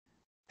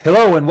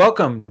Hello and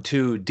welcome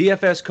to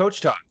DFS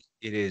Coach Talk.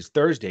 It is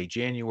Thursday,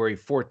 January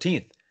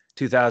 14th,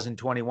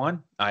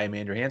 2021. I am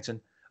Andrew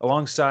Hansen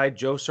alongside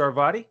Joe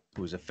Sarvati,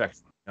 who is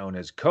affectionately known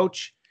as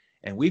Coach.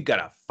 And we've got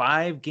a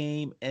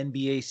 5-game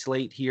NBA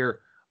slate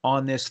here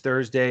on this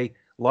Thursday.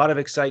 A lot of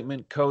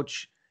excitement,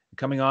 Coach,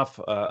 coming off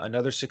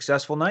another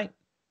successful night.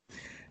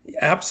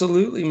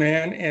 Absolutely,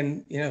 man.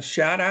 And,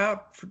 shout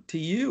out to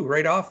you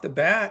right off the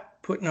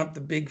bat, putting up the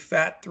big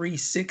fat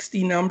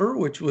 360 number,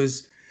 which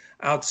was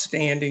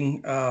outstanding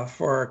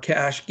for our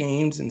cash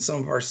games and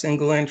some of our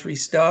single entry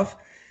stuff.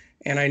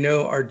 And I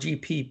know our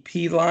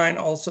GPP line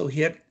also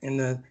hit in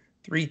the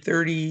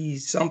 330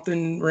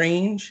 something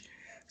range.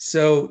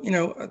 So,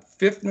 a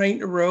fifth night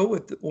in a row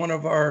with one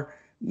of our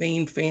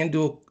main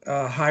Fanduel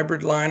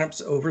hybrid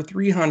lineups over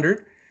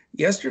 300.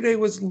 Yesterday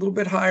was a little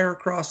bit higher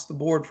across the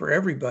board for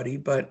everybody,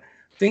 but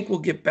I think we'll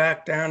get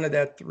back down to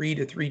that 3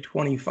 to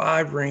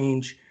 325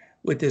 range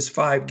with this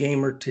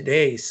 5-gamer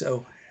today.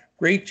 So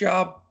great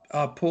job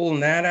pulling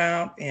that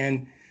out.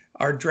 And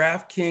our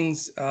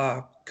DraftKings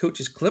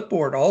coach's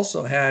clipboard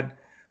also had,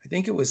 I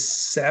think it was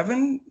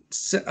 7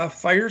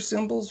 fire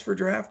symbols for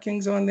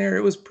DraftKings on there.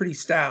 It was pretty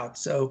stout.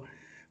 So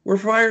we're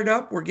fired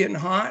up. We're getting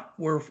hot.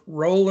 We're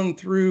rolling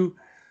through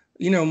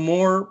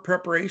more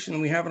preparation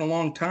than we have in a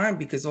long time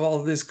because of all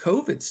of this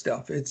COVID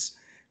stuff. It's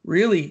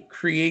really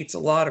creates a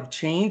lot of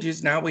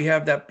changes. Now we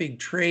have that big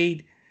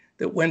trade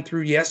that went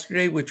through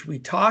yesterday, which we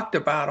talked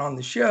about on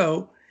the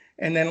show.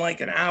 And then like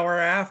an hour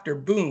after,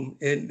 boom,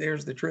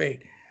 there's the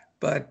trade.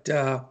 But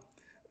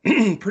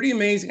pretty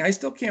amazing. I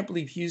still can't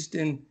believe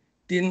Houston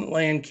didn't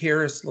land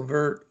Karis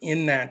LeVert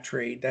in that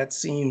trade. That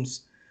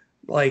seems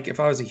like if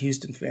I was a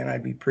Houston fan,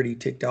 I'd be pretty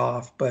ticked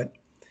off. But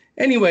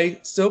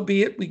anyway, so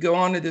be it. We go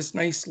on to this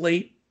nice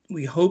slate.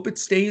 We hope it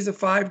stays a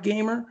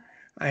 5-gamer.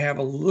 I have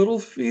a little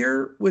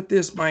fear with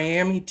this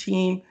Miami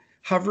team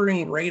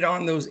hovering right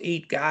on those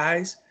 8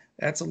 guys.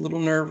 That's a little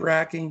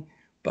nerve-wracking,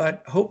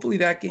 but hopefully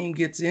that game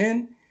gets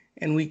in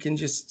and we can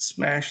just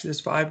smash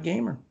this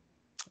 5-gamer.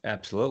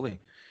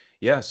 Absolutely.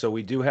 Yeah, so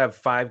we do have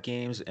 5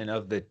 games, and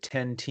of the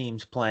 10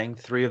 teams playing,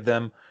 3 of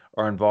them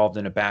are involved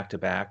in a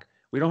back-to-back.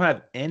 We don't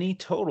have any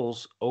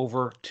totals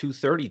over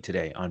 230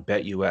 today on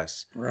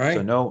BetUS. Right.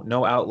 So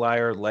no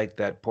outlier like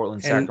that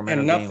Portland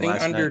Sacramento and game nothing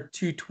last under night.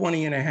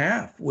 220 and a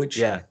half, which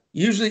Yeah,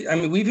 usually, I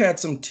mean, we've had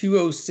some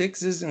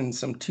 206s and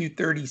some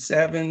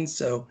 237s,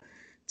 so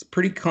it's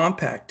pretty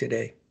compact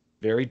today.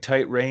 very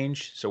tight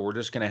range. So we're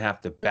just going to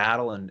have to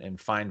battle and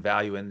find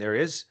value. And there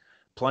is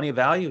plenty of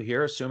value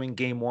here, assuming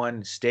game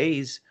 1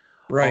 stays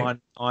Right.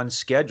 on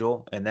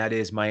schedule, and that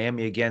is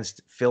Miami against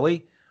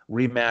Philly,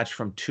 rematch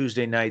from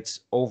Tuesday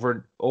night's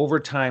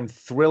overtime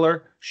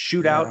thriller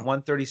shootout, Yeah.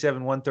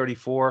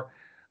 137-134,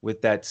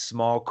 with that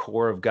small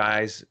core of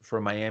guys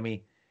for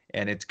Miami.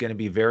 And it's going to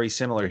be very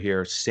similar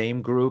here.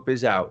 Same group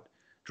is out.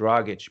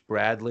 Dragic,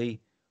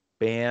 Bradley,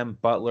 Bam,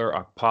 Butler,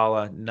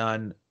 Okpala,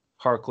 Nunn,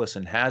 Harkless,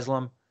 and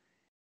Haslam.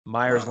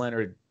 Myers Wow.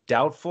 Leonard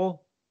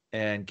doubtful,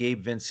 and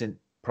Gabe Vincent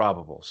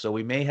probable. So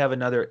we may have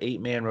another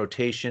 8-man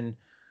rotation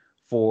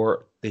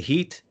for the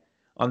Heat.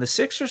 On the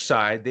Sixers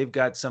side, they've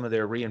got some of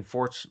their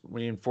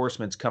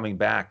reinforcements coming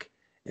back,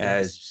 Yes.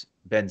 as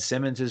Ben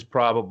Simmons is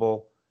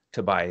probable,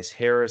 Tobias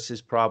Harris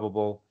is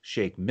probable,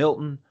 Shake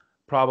Milton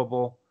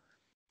probable,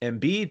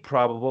 Embiid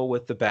probable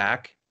with the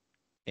back,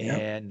 Yep.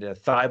 and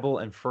Thibault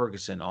and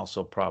Ferguson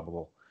also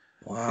probable.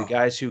 The Wow.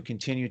 guys who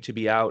continue to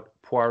be out,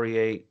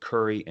 Poirier,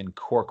 Curry, and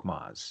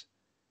Korkmaz.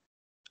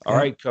 All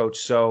Yep. right, coach.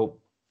 So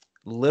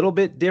a little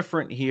bit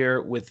different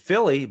here with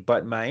Philly,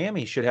 but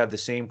Miami should have the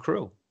same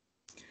crew.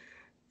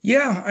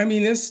 Yeah, I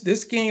mean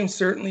this game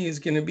certainly is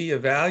going to be a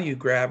value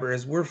grabber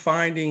as we're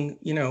finding,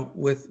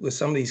 with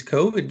some of these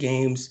COVID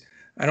games.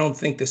 I don't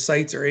think the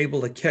sites are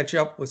able to catch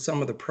up with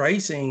some of the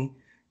pricing,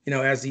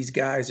 as these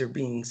guys are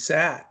being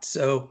sat.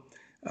 So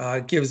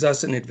it gives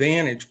us an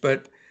advantage.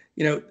 But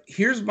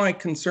here's my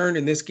concern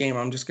in this game.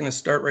 I'm just going to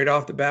start right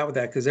off the bat with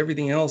that because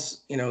everything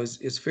else,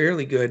 is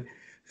fairly good.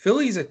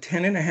 Philly's a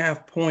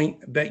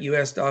 10.5-point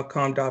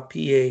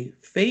betus.com.pa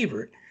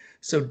favorite.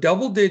 So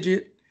double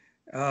digit.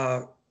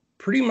 Uh,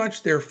 Pretty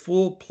much their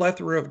full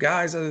plethora of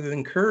guys other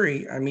than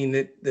Curry, I mean,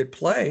 that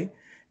play.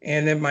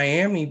 And then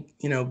Miami,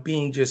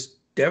 being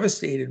just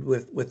devastated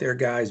with their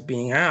guys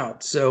being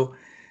out. So,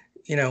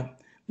 you know,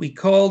 we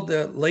called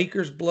the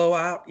Lakers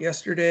blowout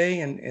yesterday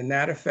and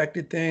that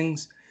affected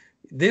things.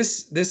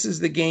 This is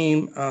the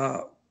game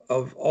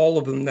of all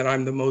of them that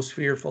I'm the most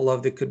fearful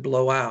of that could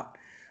blow out.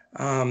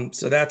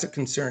 So that's a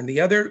concern.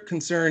 The other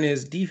concern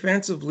is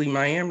defensively,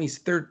 Miami's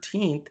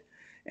 13th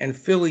and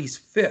Philly's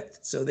 5th.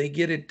 So they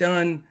get it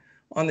done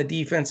on the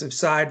defensive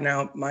side.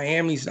 Now,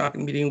 Miami's not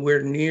going to be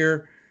anywhere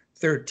near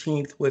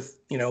 13th with,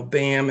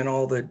 Bam and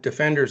all the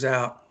defenders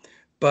out.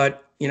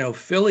 But,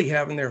 Philly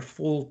having their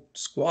full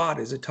squad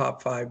is a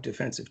top 5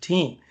 defensive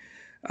team.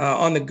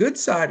 On the good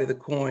side of the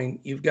coin,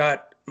 you've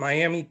got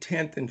Miami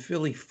 10th and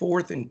Philly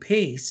 4th in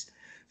pace.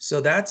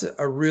 So that's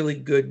a really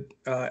good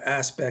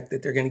aspect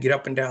that they're going to get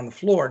up and down the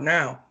floor.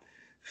 Now,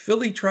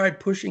 Philly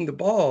tried pushing the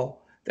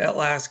ball that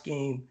last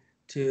game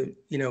to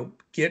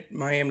get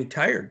Miami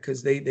tired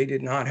because they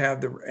did not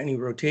have any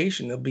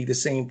rotation. They'll be the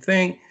same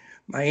thing.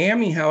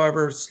 Miami,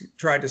 however,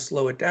 tried to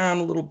slow it down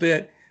a little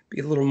bit, be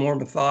a little more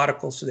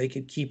methodical so they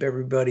could keep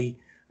everybody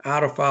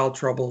out of foul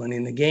trouble and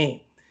in the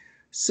game.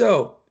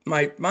 So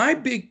my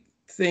big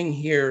thing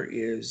here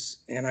is,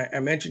 and I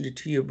mentioned it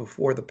to you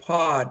before the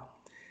pod,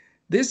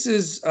 this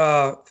is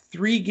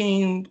 3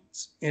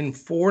 games in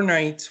 4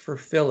 nights for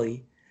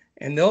Philly,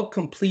 and they'll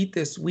complete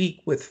this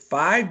week with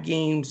 5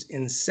 games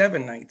in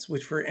 7 nights,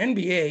 which for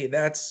NBA,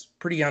 that's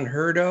pretty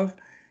unheard of,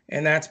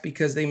 and that's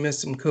because they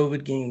missed some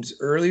COVID games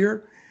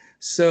earlier.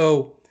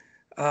 So,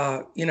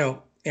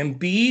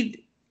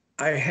 Embiid,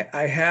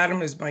 I had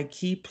him as my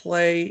key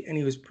play, and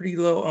he was pretty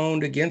low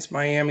owned against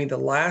Miami the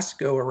last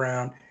go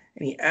around,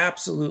 and he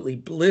absolutely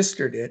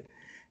blistered it.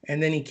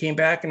 And then he came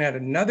back and had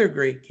another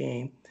great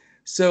game.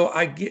 So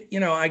I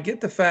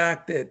get the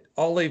fact that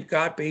all they've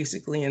got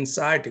basically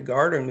inside to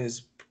guard him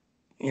is,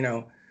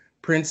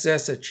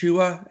 Princess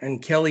Achua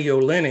and Kelly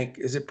Olynyk.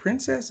 Is it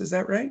Princess? Is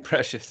that right?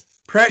 Precious.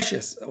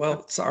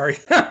 Well, sorry.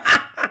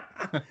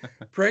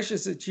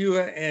 Precious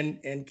Achua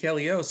and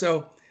Kelly O.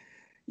 So,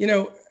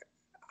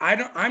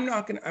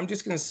 I'm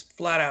just going to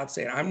flat out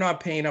say it. I'm not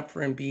paying up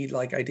for Embiid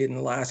like I did in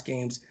the last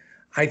games.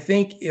 I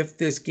think if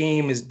this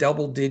game is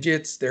double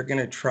digits, they're going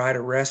to try to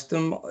rest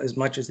him as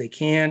much as they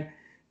can,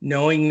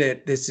 knowing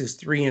that this is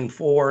 3 and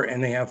 4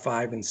 and they have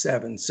 5 and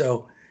 7.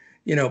 So,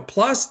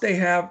 plus they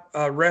have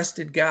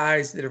rested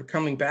guys that are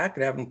coming back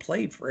that haven't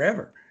played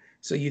forever.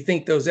 So you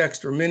think those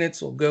extra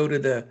minutes will go to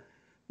the,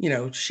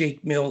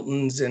 Shake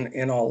Miltons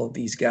and all of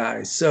these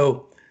guys.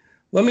 So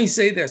let me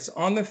say this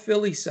on the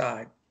Philly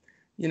side,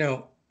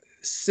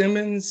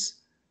 Simmons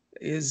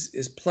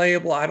is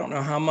playable. I don't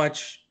know how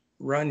much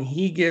run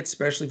he gets,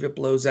 especially if it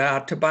blows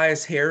out.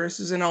 Tobias Harris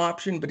is an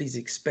option, but he's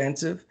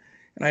expensive.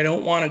 And I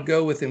don't want to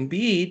go with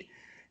Embiid.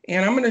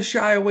 And I'm going to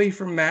shy away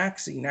from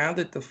Maxey now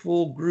that the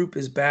full group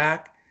is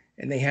back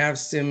and they have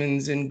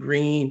Simmons and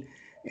Green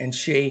and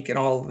Shake and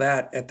all of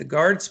that at the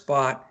guard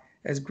spot.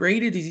 As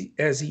great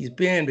as he's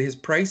been, his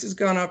price has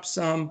gone up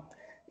some,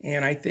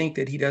 and I think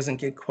that he doesn't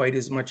get quite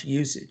as much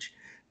usage.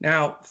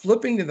 Now,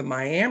 flipping to the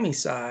Miami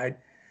side,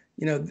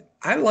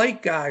 I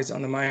like guys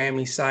on the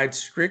Miami side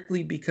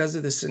strictly because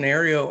of the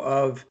scenario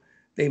of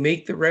they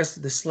make the rest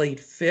of the slate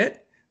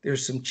fit.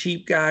 There's some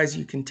cheap guys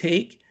you can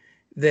take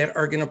that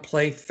are going to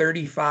play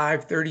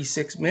 35,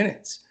 36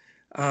 minutes.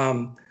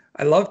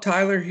 I love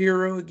Tyler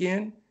Hero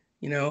again,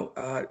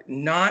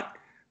 not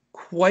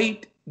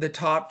quite the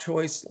top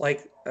choice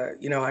like,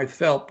 I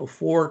felt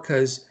before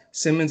because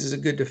Simmons is a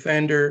good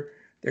defender.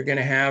 They're going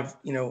to have,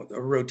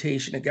 a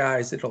rotation of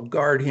guys that'll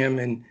guard him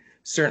and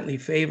certainly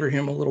favor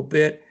him a little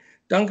bit.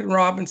 Duncan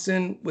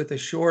Robinson with a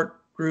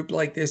short group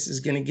like this is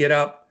going to get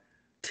up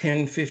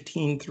 10,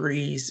 15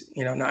 threes.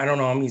 I don't know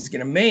how many he's going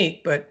to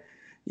make, but,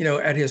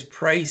 at his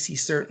price,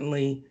 he's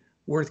certainly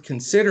worth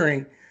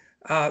considering.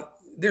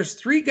 There's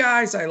 3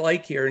 guys I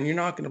like here, and you're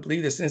not going to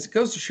believe this, and it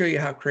goes to show you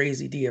how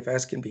crazy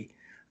DFS can be.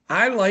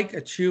 I like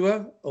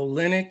Achua,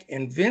 Olynyk,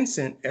 and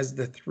Vincent as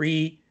the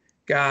 3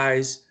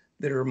 guys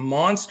that are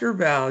monster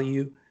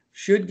value,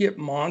 should get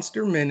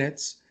monster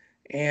minutes,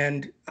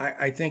 and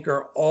I think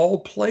are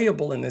all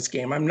playable in this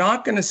game. I'm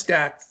not going to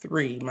stack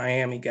 3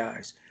 Miami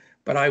guys,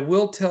 but I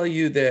will tell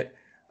you that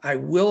I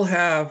will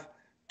have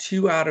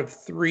 2 out of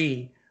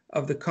 3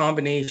 of the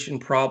combination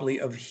probably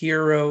of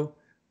Hero,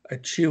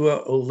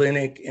 Achua,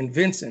 Olynyk, and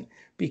Vincent,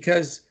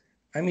 because,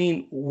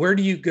 where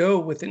do you go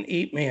with an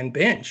 8-man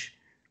bench?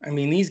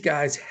 These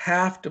guys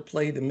have to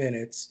play the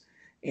minutes.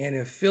 And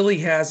if Philly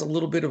has a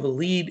little bit of a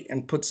lead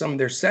and put some of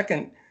their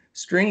second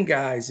string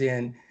guys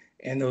in,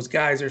 and those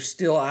guys are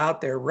still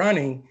out there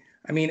running,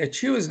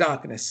 Achua is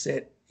not going to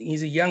sit.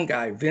 He's a young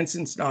guy.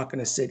 Vincent's not going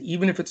to sit.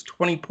 Even if it's a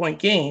 20-point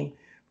game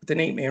with an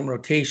 8-man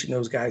rotation,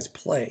 those guys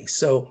play.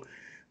 So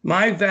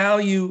my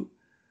value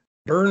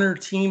burner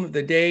team of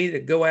the day to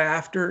go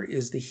after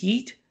is the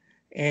Heat.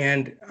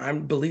 And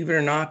I'm, believe it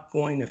or not,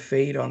 going to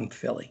fade on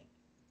Philly.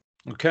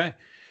 Okay.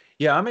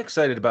 Yeah, I'm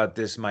excited about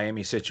this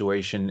Miami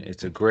situation.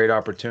 It's a great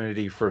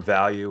opportunity for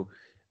value.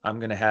 I'm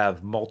going to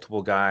have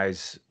multiple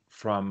guys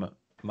from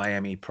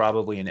Miami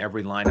probably in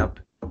every lineup.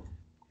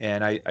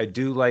 And I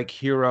do like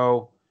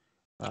Hero.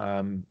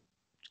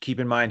 Keep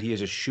in mind, he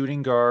is a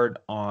shooting guard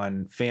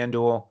on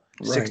Fanduel.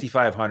 Right.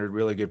 6,500,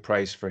 really good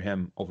price for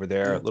him over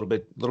there. Yeah. A little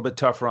bit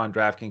tougher on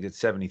Draftkings at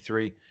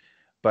 73.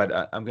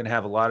 But I'm going to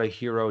have a lot of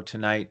Hero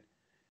tonight.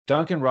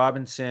 Duncan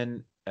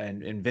Robinson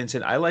and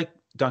Vincent. I like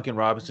Duncan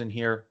Robinson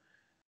here.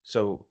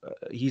 So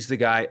he's the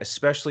guy,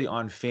 especially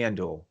on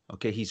FanDuel.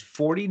 Okay, he's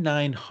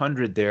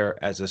 4,900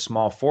 there as a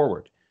small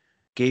forward.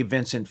 Gabe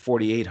Vincent,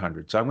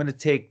 4,800. So I'm going to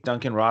take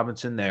Duncan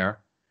Robinson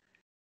there.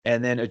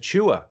 And then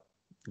Achua,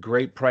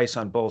 great price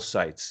on both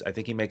sites. I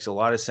think he makes a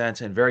lot of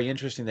sense, and very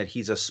interesting that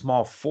he's a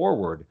small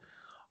forward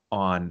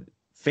on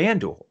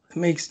FanDuel. It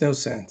makes no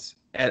sense.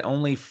 At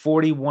only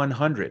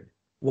 4,100.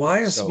 Why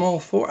a So, small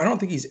forward? I don't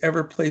think he's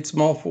ever played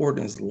small forward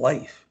in his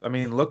life. I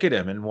mean, look at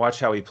him and watch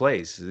how he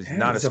plays. He's Yeah,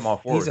 not a small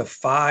he's forward. a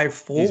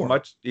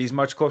 5'4". He's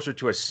much closer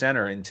to a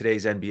center in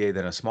today's NBA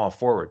than a small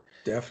forward.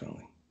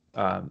 Definitely.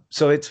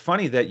 So it's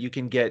funny that you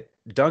can get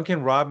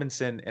Duncan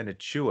Robinson and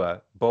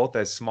Achua both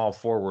as small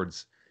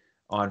forwards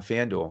on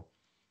FanDuel,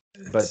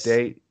 but It's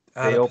they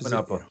out of open position.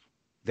 up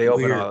Yeah.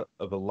 Weird.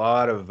 a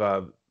lot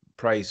of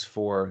price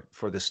for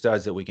the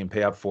studs that we can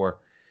pay up for.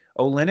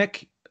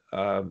 Olynyk,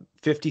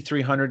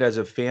 5,300 as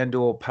a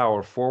FanDuel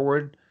power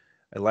forward.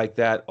 I like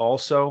that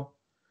also.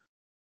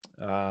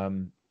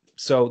 Um,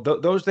 so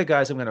those are the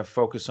guys I'm going to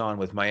focus on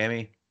with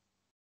Miami.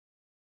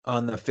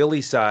 On the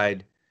Philly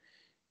side,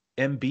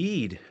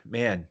 Embiid,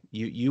 man,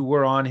 you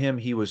were on him.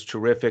 He was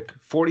terrific.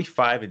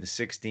 45 and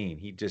 16.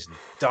 He just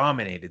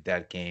dominated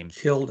that game.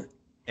 Killed it.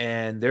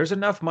 And there's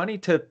enough money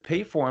to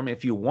pay for him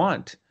if you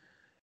want.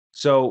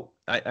 So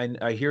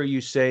I hear you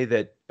say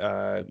that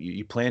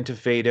you plan to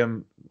fade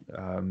him.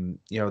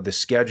 The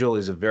schedule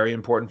is a very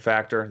important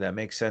factor. That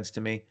makes sense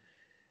to me.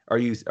 Are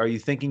you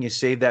thinking you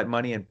save that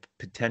money and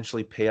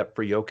potentially pay up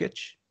for Jokic?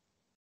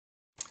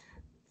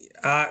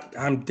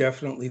 I'm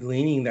definitely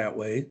leaning that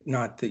way.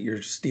 Not that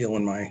you're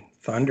stealing my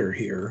thunder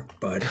here,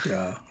 but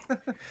yeah,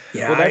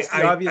 Well, that's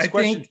the obvious I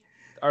question. think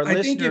Our I think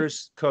if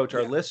listeners, Coach,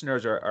 our yeah.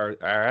 listeners are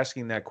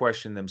asking that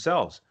question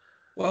themselves.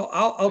 Well,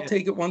 I'll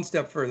take it one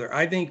step further.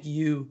 I think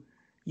you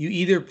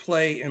either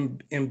play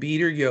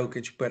Embiid or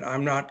Jokic, but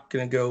I'm not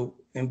going to go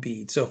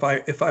Embiid. So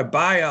if I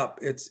buy up,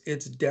 it's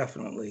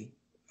definitely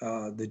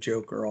the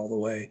Joker all the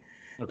way.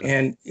 Okay.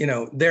 And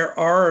there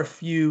are a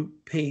few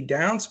pay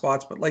down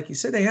spots, but like you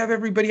said, they have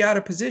everybody out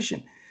of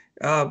position.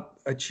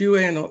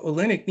 Achua and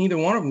Olynyk, neither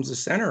one of them's a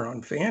center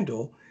on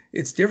FanDuel.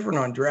 It's different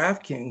on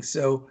Draftkings.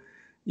 So,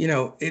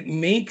 it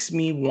makes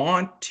me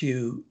want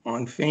to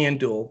on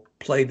FanDuel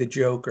play the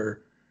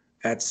Joker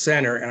at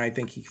center, and I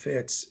think he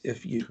fits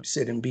if you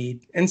sit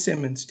Embiid and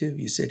Simmons too.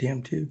 You sit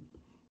him too.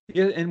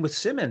 Yeah, and with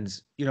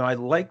Simmons, I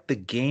like the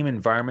game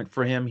environment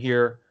for him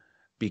here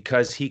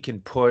because he can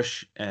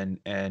push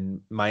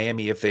and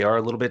Miami, if they are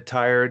a little bit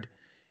tired,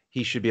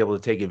 he should be able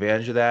to take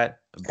advantage of that.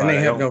 And But they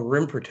I have don't no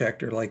rim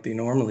protector like they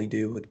normally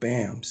do with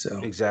Bam. So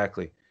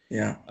exactly.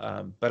 yeah,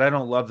 But I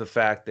don't love the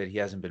fact that he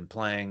hasn't been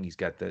playing. He's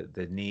got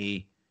the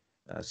knee,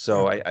 yeah.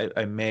 so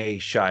I may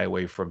shy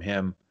away from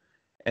him.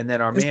 And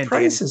then our His man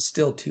price Danny, is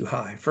still too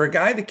high for a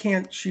guy that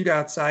can't shoot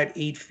outside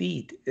 8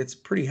 feet. It's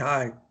pretty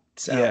high yeah,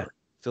 salary.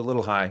 it's a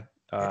little high.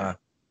 Yeah.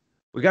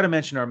 We got to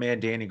mention our man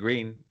Danny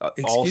Green, all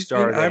Excuse me.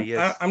 star that he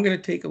is. I'm going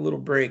to take a little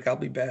break. I'll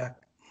be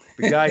back.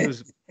 The guy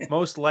who's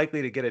most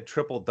likely to get a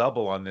triple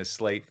double on this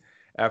slate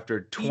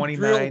after He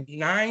drilled 29,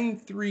 9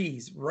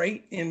 threes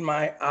right in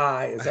my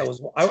eye as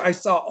I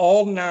saw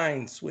all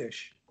 9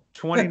 swish.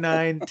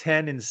 29,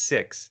 10, and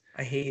 6.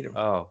 I hate him.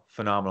 Oh,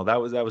 phenomenal. That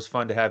was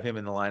fun to have him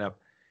in the lineup.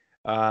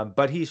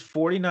 But he's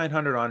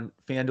 4,900 on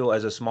FanDuel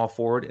as a small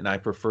forward, and I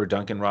prefer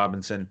Duncan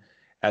Robinson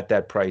at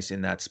that price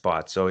in that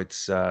spot. So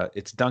it's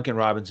Duncan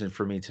Robinson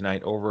for me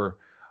tonight over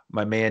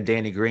my man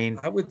Danny Green.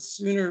 I would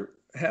sooner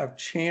have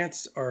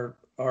Chance, our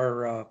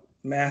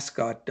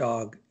mascot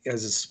dog,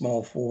 as a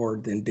small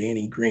forward than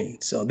Danny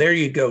Green. So there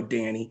you go,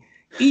 Danny.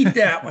 Eat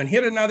that one.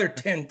 Hit another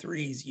 10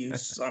 threes, you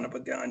son of a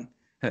gun.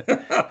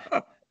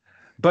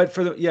 But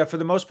for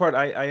the most part,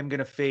 I am going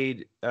to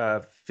fade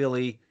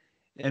Philly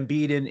and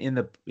beat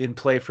in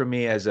play for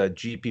me as a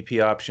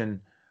GPP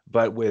option.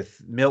 But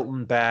with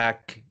Milton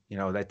back,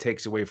 that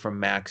takes away from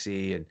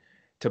Maxi and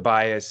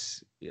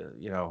Tobias,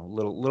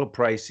 little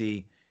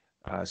pricey.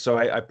 So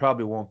I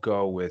probably won't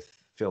go with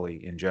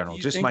Philly in Do general.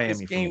 you Just think this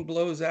Miami for game me.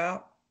 blows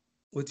out?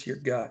 What's your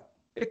gut?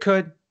 It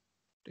could,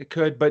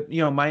 but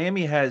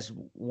Miami has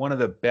one of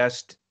the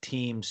best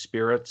team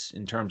spirits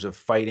in terms of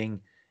fighting,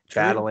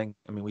 True. battling.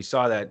 I mean, we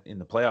saw that in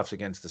the playoffs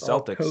against the It's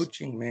all Celtics.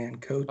 coaching, man.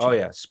 Oh Coaching.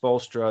 yeah,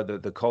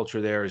 Spoelstra, the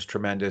culture there is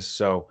tremendous.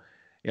 So,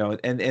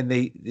 and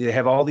they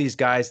have all these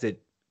guys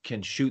that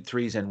can shoot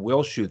threes and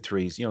will shoot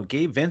threes.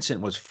 Gabe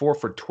Vincent was 4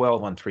 for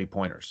 12 on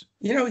 3-pointers.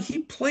 He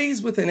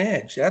plays with an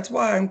edge. That's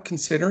why I'm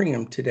considering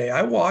him today.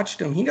 I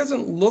watched him. He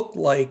doesn't look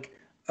like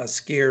a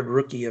scared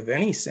rookie of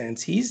any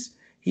sense.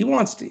 He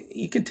wants to,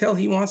 you can tell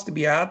he wants to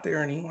be out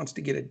there and he wants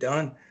to get it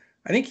done.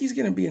 I think he's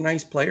going to be a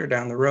nice player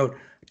down the road.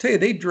 I tell you,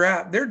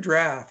 their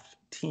draft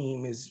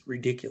team is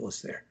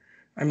ridiculous there.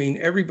 I mean,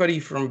 everybody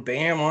from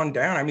Bam on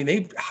down. I mean,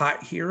 they've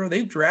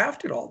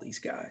drafted all these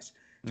guys.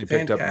 They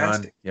picked up none.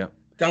 Fantastic. Yeah,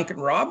 Duncan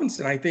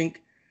Robinson, I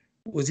think,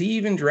 was he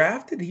even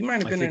drafted? He might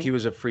have I been think he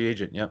was a free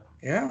agent. Yeah,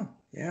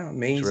 yeah,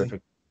 amazing.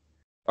 terrific.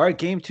 All right,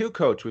 game two,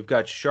 coach. We've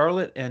got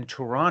Charlotte and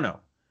Toronto.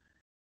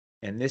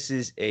 And this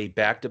is a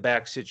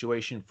back-to-back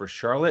situation for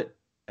Charlotte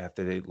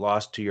after they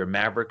lost to your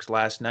Mavericks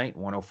last night,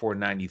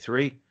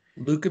 104-93.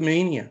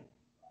 Leukemania.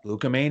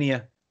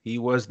 Leukemania. He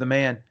was the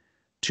man.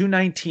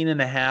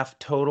 219.5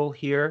 total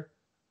here.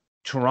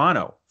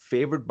 Toronto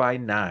favored by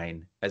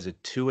 9 as a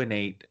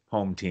 2-8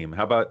 home team.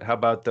 How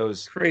about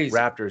those Crazy.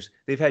 Raptors?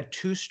 They've had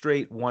 2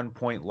 straight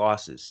 1-point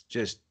losses.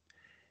 Just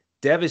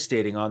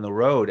devastating on the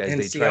road as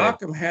And they try to.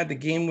 Siakam had the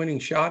game-winning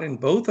shot in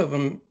both of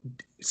them.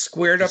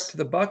 squared up Just to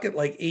the bucket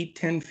like 8,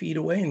 10 feet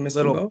away and missed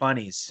them little both.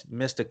 bunnies,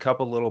 missed a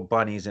couple little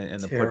bunnies in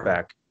the Terrible.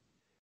 putback.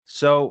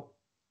 So,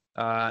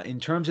 in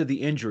terms of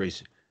the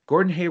injuries,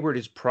 Gordon Hayward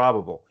is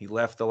probable. He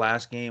left the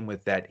last game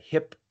with that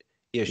hip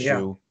Yeah,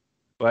 issue,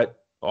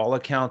 but all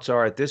accounts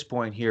are at this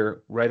point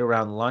here, right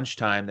around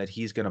lunchtime, that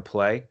he's going to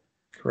play.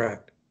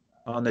 correct.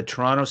 On the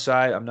Toronto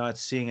side, I'm not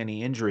seeing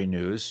any injury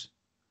news.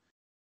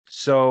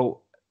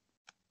 So,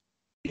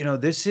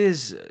 this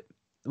is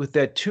with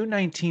that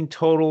 219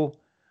 total.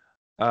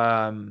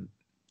 Um,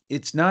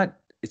 it's not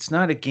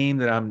a game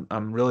that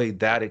I'm really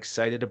that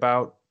excited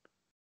about.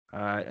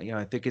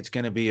 I think it's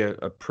going to be a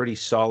pretty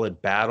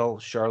solid battle.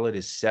 Charlotte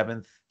is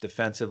seventh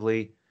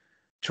defensively,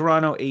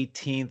 Toronto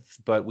 18th,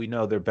 but we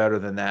know they're better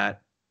than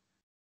that.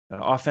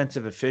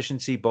 Offensive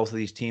efficiency, both of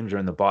these teams are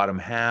in the bottom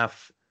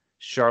half.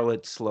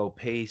 Charlotte slow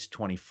pace,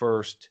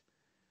 21st.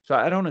 So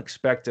I don't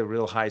expect a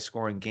real high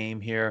scoring game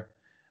here.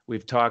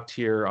 We've talked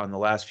here on the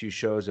last few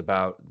shows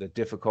about the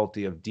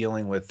difficulty of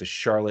dealing with the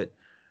Charlotte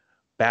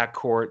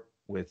backcourt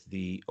with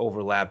the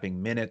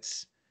overlapping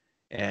minutes,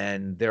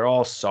 and they're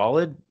all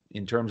solid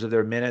in terms of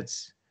their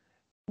minutes.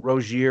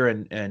 Rozier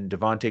and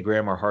Devonte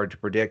Graham are hard to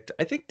predict.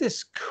 I think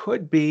this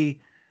could be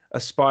a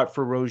spot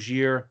for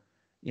Rozier.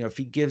 If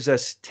he gives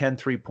us 10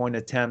 3-point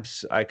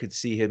attempts, I could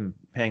see him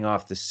paying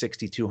off the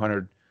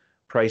 6,200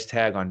 price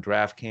tag on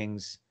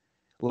DraftKings.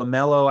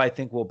 LaMelo, I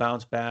think, will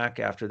bounce back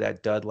after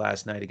that dud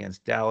last night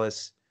against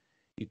Dallas.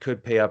 You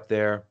could pay up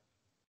there.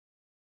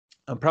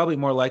 I'm probably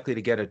more likely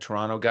to get a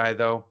Toronto guy,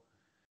 though.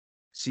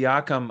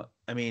 Siakam,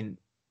 I mean,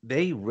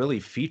 they really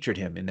featured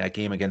him in that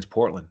game against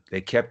Portland.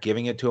 They kept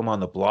giving it to him on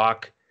the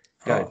block.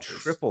 Got a Oh,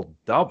 triple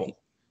double.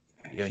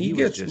 he He was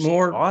gets just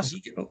more.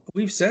 awesome.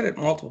 We've said it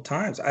multiple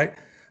times.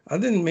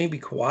 Other than maybe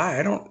Kawhi,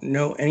 I don't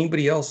know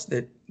anybody else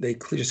that they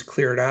just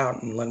cleared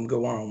out and let him go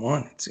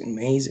 1-on-1. It's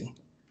amazing.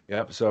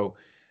 Yep. So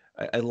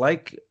I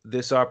like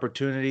this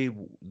opportunity,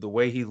 the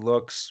way he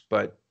looks,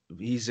 but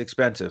he's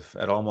expensive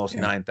at almost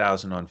Yeah,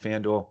 9,000 on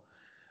FanDuel.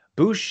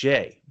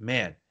 Boucher,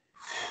 man,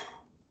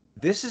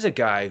 this is a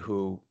guy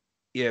who,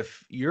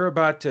 if you're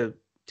about to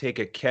take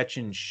a catch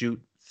and shoot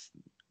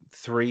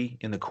three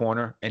in the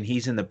corner and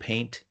he's in the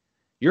paint,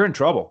 you're in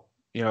trouble.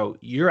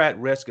 You're at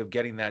risk of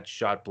getting that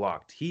shot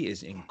blocked. He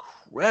is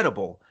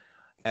incredible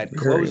at very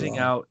closing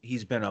well. out.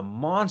 He's been a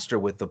monster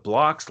with the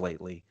blocks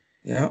lately.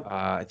 Yeah,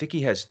 I think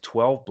he has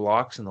 12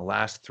 blocks in the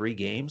last three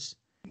games,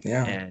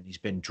 yeah, and he's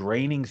been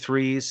draining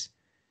threes.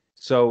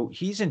 So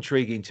he's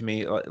intriguing to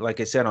me. Like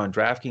I said, on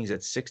DraftKings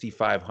at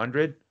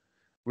 6,500,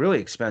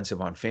 really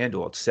expensive on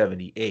FanDuel at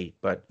 78.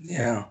 But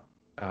yeah.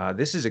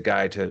 this is a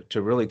guy to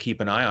really keep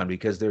an eye on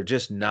because they're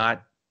just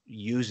not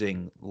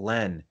using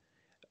Len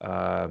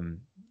um,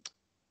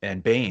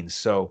 and Baines.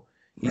 So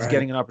he's Right.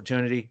 getting an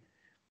opportunity.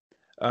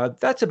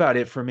 That's about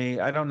it for me.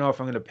 I don't know if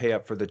I'm going to pay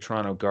up for the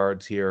Toronto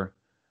guards here.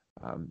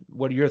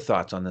 What are your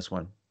thoughts on this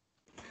one?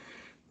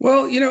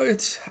 Well,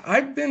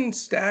 I've been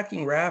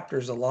stacking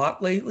Raptors a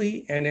lot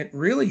lately, and it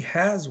really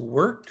has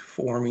worked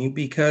for me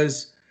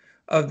because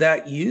of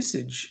that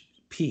usage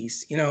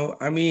piece.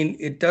 I mean,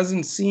 it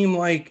doesn't seem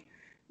like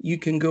you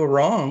can go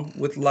wrong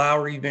with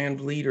Lowry, Van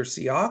Vliet, or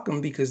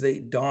Siakam because they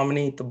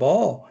dominate the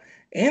ball.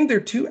 And they're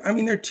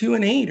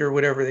 2-8 or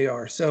whatever they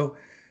are. So,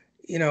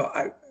 you know,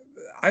 I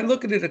I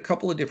look at it a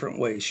couple of different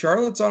ways.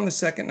 Charlotte's on the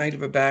second night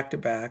of a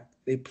back-to-back.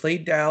 They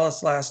played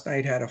Dallas last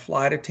night, had a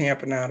fly to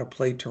Tampa now to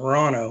play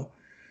Toronto,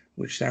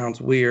 which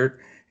sounds weird.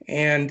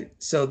 And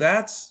so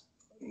that's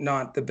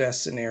not the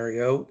best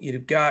scenario.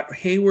 You've got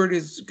Hayward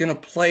is going to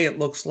play, it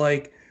looks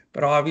like,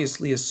 but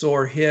obviously a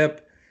sore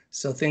hip.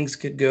 So things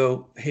could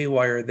go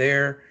haywire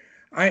there.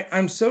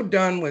 I'm so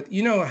done with,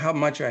 how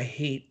much I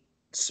hate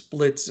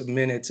splits of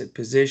minutes at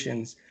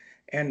positions.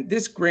 And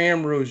this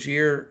Graham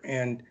Rozier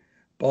and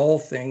Ball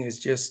thing is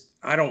just,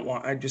 I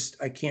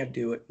can't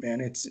do it, man.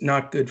 It's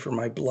not good for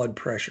my blood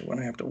pressure when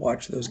I have to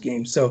watch those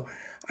games. So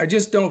I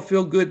just don't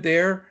feel good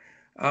there.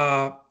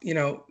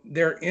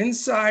 They're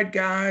inside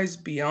guys.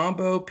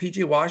 Biombo,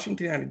 PJ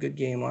Washington had a good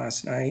game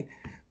last night,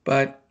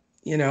 but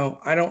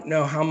I don't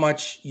know how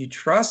much you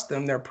trust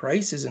them. Their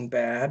price isn't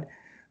bad.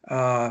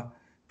 Uh,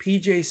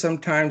 PJ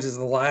sometimes is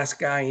the last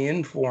guy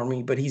in for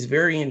me, but he's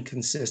very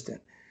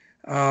inconsistent.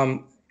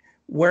 Um,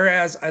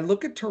 Whereas I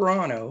look at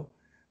Toronto,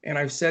 and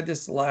I've said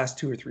this the last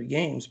 2 or 3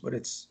 games, but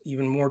it's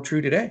even more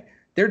true today.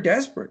 They're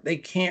desperate. They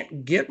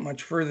can't get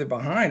much further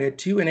behind at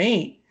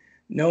 2-8,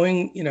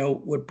 knowing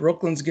what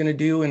Brooklyn's going to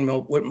do and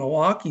what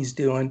Milwaukee's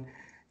doing.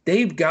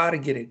 They've got to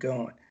get it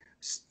going.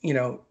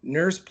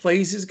 Nurse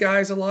plays his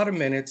guys a lot of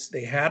minutes.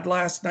 They had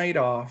last night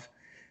off.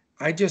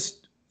 I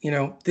just,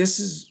 this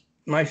is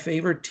my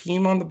favorite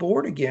team on the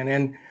board again.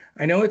 And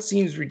I know it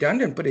seems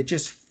redundant, but it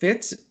just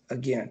fits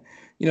again.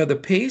 The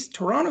pace,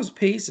 Toronto's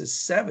pace is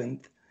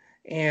seventh,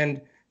 and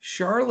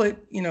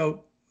Charlotte,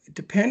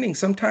 depending,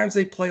 sometimes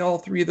they play all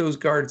three of those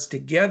guards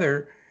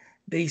together.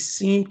 They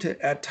seem to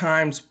at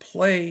times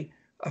play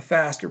a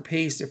faster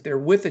pace if they're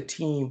with a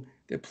team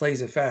that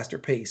plays a faster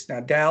pace. Now,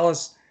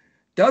 Dallas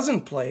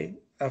doesn't play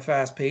a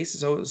fast pace,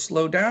 so it'll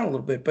slow down a little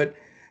bit. But,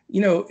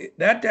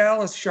 that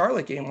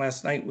Dallas-Charlotte game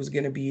last night was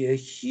going to be a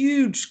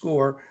huge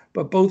score,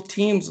 but both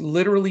teams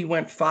literally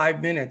went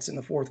 5 minutes in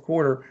the fourth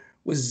quarter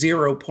with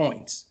 0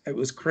 points. It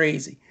was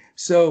crazy.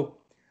 So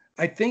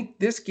I think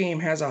this game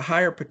has a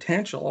higher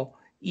potential,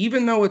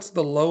 even though it's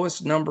the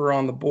lowest number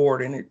on the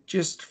board, and it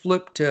just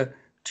flipped to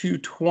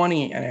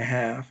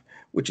 220.5,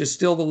 which is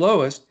still the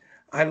lowest.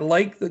 I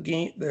like the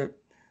game,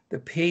 the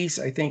pace,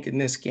 I think, in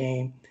this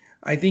game.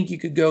 I think you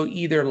could go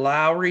either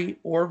Lowry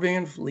or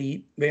Van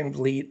Vliet.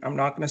 I'm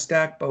not going to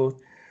stack both.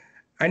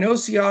 I know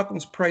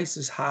Siakam's price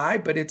is high,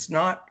 but it's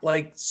not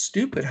like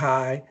stupid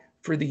high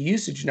for the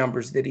usage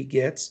numbers that he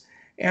gets.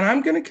 And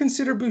I'm going to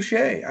consider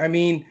Boucher. I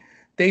mean,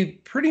 they've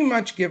pretty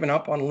much given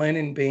up on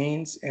Lennon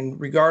Baines, and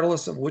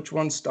regardless of which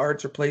one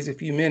starts or plays a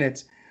few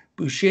minutes,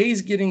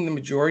 Boucher's getting the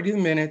majority of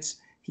the minutes.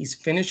 He's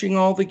finishing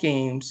all the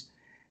games,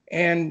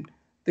 and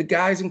the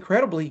guy's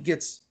incredible. He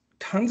gets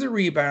tons of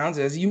rebounds,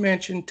 as you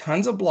mentioned,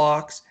 tons of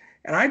blocks,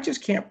 and I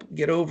just can't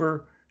get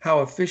over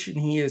how efficient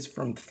he is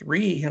from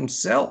three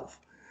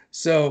himself.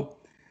 So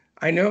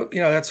I know,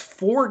 that's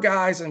four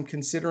guys I'm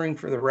considering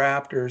for the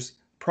Raptors,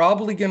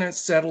 probably going to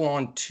settle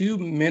on two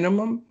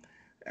minimum,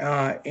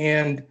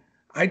 and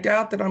I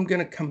doubt that I'm going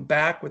to come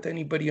back with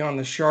anybody on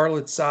the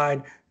Charlotte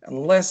side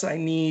unless I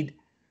need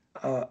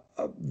a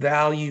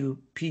value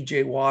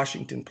PJ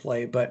Washington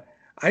play. But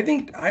I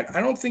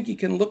don't think you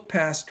can look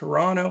past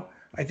Toronto.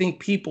 I think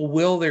people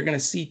will. They're going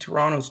to see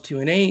Toronto's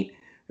 2-8.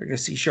 They're going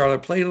to see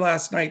Charlotte play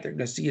last night. They're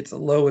going to see it's the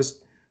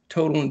lowest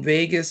total in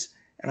Vegas.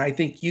 And I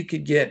think you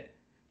could get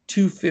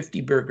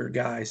 250 burger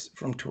guys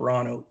from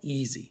Toronto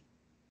easy.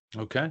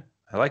 Okay,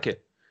 I like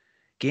it.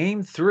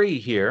 Game 3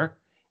 here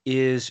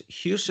is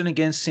Houston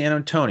against San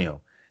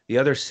Antonio, the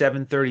other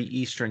 7:30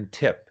 Eastern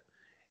tip.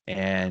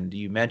 And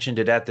you mentioned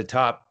it at the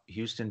top.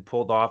 Houston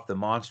pulled off the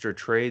monster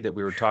trade that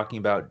we were talking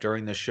about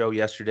during the show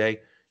yesterday.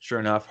 Sure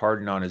enough,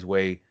 Harden on his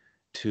way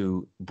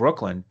to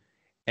Brooklyn.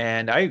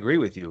 And I agree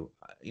with you.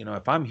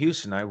 If I'm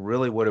Houston, I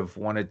really would have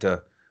wanted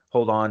to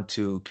hold on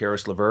to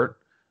Karis LeVert,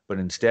 but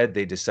instead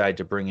they decide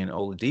to bring in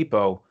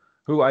Oladipo,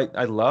 who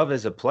I love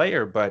as a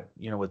player, but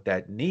with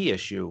that knee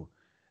issue,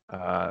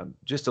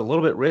 just a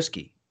little bit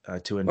risky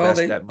to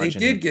invest that much. They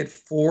did get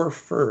 4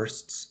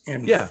 firsts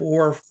and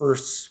 4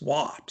 first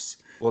swaps.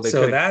 Well, they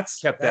could have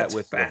kept that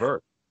with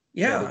LeVert.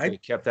 Yeah, they could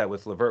have kept that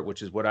with LeVert,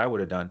 which is what I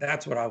would have done.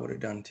 That's what I would have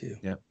done too.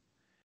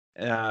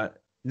 Yeah.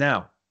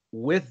 Now,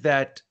 with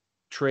that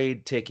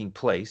trade taking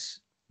place,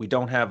 we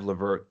don't have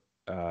LeVert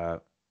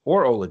or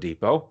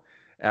Oladipo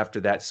after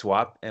that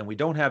swap, and we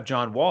don't have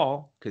John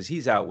Wall because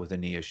he's out with a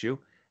knee issue.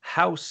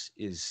 House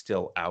is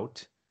still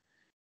out.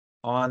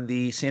 On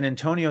the San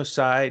Antonio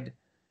side,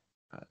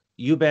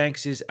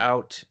 Eubanks is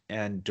out,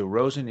 and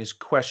DeRozan is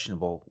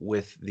questionable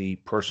with the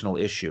personal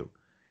issue.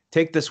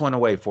 Take this one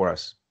away for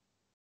us.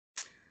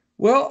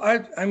 Well,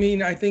 I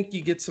mean, I think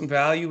you get some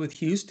value with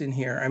Houston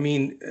here. I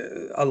mean,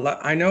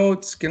 I know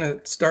it's going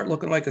to start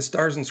looking like a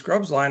Stars and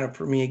Scrubs lineup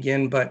for me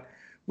again, but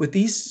with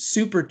these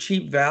super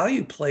cheap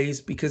value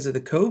plays because of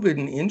the COVID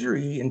and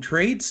injury and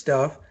trade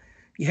stuff,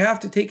 you have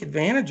to take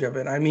advantage of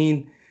it. I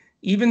mean,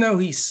 even though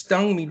he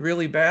stung me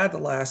really bad the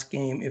last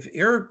game, if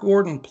Eric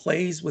Gordon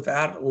plays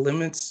without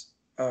limits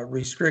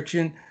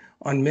restriction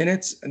on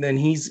minutes, then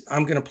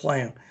I'm going to play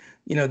him.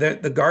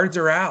 The guards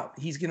are out.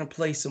 He's going to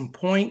play some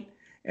point.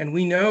 And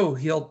we know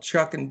he'll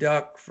chuck and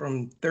duck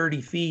from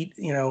 30 feet,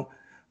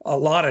 a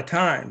lot of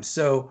times.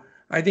 So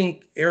I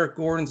think Eric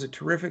Gordon's a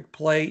terrific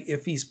play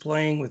if he's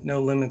playing with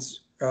no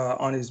limits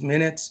on his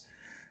minutes.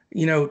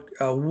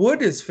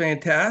 Wood is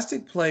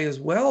fantastic play as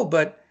well,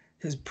 but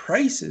his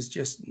price is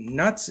just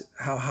nuts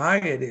how high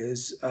it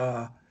is.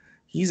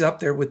 He's up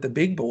there with the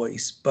big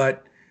boys,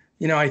 but,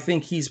 I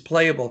think he's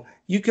playable.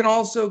 You can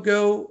also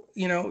go,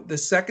 the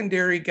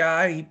secondary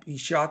guy, he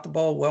shot the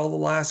ball well the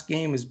last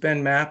game, is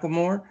Ben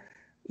McLemore.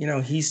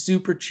 He's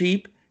super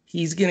cheap.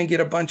 He's going to get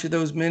a bunch of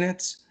those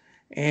minutes.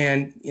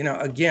 And,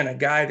 again, a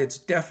guy that's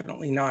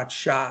definitely not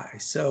shy.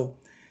 So,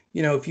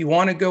 if you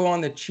want to go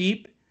on the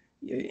cheap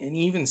and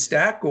even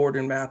stack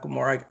Gordon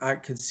McLemore, I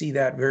could see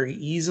that very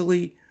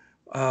easily.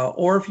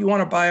 Or if you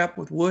want to buy up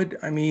with Wood,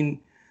 I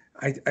mean,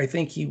 I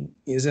think he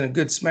is in a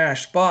good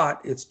smash spot.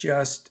 It's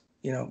just,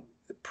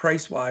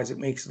 price-wise, it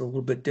makes it a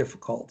little bit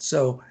difficult.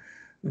 So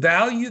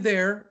value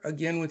there,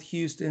 again, with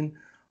Houston.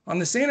 On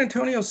the San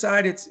Antonio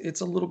side,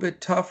 it's a little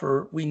bit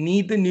tougher. We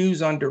need the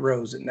news on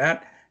DeRozan.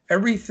 That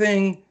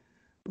everything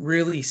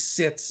really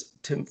sits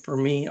for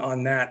me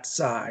on that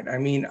side. I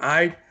mean,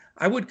 I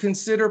would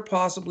consider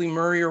possibly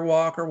Murray or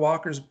Walker.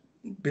 Walker's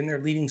been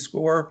their leading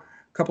scorer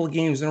a couple of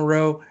games in a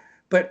row,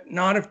 but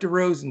not if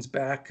DeRozan's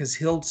back because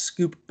he'll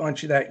scoop a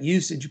bunch of that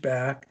usage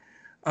back.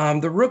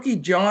 The rookie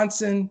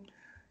Johnson,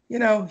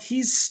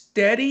 he's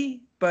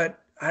steady,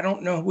 but I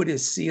don't know what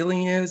his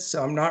ceiling is,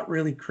 so I'm not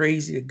really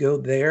crazy to go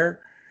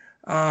there.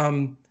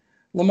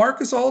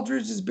 LaMarcus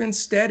Aldridge has been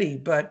steady,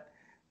 but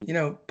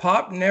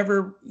Pop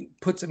never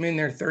puts him in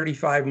there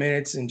 35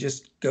 minutes and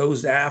just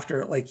goes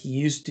after it like he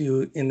used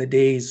to in the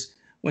days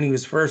when he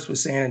was first with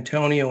San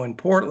Antonio and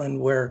Portland,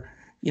 where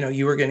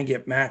you were going to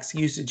get max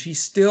usage.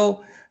 He's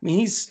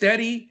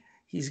steady,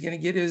 He's going to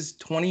get his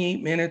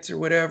 28 minutes or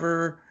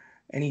whatever,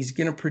 and he's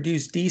going to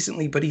produce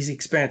decently, but he's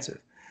expensive.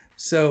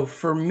 So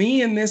for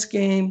me in this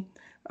game,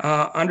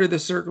 under the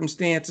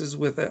circumstances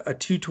with a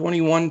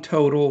 221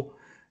 total,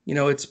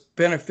 it's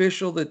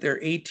beneficial that they're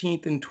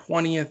 18th and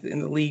 20th in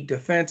the league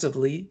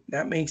defensively.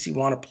 That makes you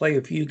want to play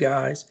a few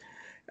guys.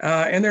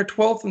 And they're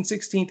 12th and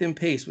 16th in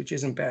pace, which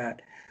isn't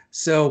bad.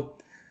 So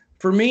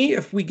for me,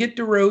 if we get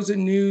DeRozan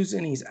news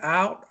and he's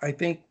out, I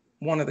think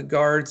one of the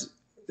guards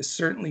is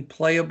certainly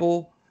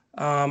playable.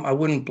 I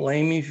wouldn't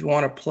blame you if you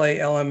want to play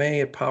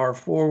LMA at power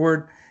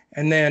forward.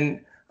 And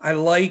then I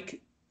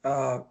like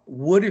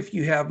Wood if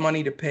you have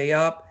money to pay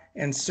up.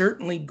 And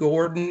certainly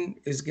Gordon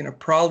is going to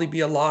probably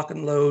be a lock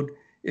and load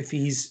if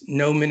he's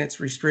no minutes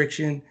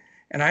restriction.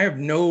 And I have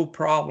no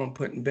problem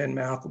putting Ben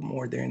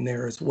McLemore in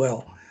there as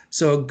well.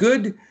 So a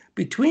good,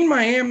 between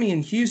Miami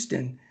and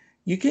Houston,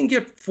 you can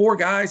get 4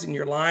 guys in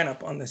your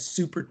lineup on the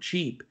super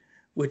cheap,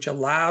 which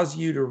allows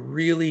you to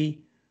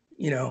really,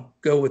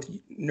 go with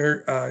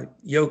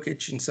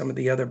Jokic and some of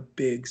the other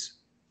bigs.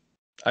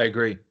 I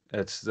agree.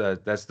 That's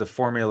the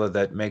formula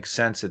that makes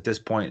sense at this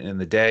point in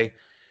the day.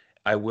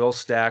 I will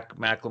stack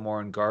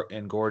McLemore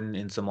and Gordon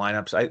in some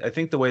lineups. I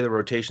think the way the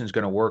rotation is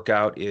going to work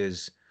out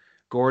is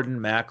Gordon,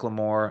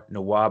 McLemore,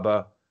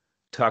 Nwaba,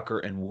 Tucker,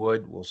 and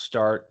Wood will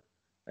start.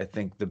 I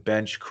think the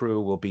bench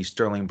crew will be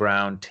Sterling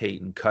Brown,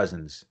 Tate, and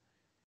Cousins.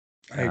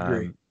 I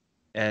agree.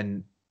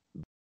 And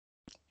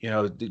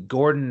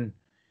Gordon,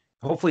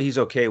 hopefully he's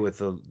okay with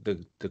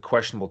the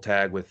questionable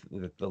tag with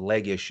the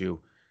leg issue,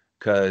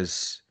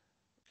 because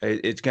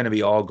it's going to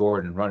be all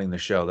Gordon running the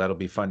show. That'll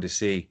be fun to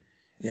see.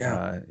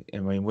 Yeah. I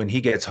mean, when he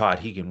gets hot,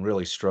 he can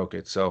really stroke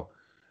it. So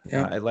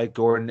yeah. I like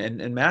Gordon,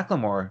 and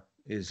McLemore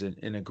is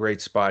in a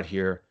great spot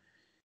here.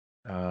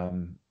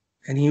 And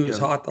he was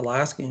hot the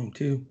last game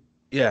too.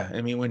 Yeah,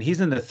 I mean, when he's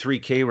in the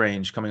 3K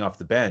range coming off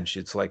the bench,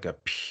 it's like a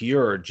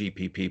pure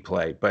GPP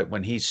play. But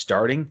when he's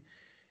starting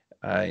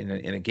in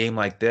a game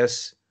like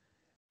this,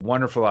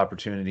 wonderful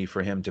opportunity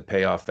for him to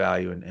pay off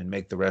value and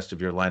make the rest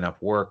of your lineup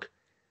work.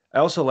 I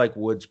also like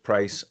Wood's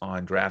price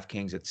on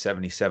DraftKings at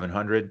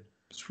 7,700.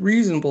 It's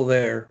reasonable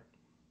there.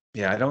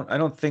 Yeah, I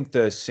don't think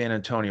the San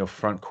Antonio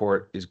front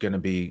court is going to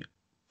be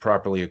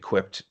properly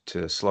equipped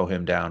to slow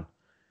him down.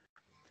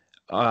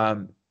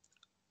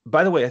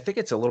 By the way, I think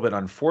it's a little bit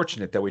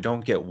unfortunate that we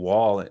don't get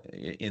Wall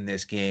in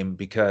this game,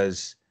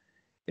 because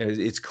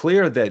it's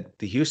clear that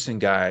the Houston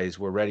guys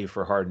were ready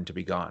for Harden to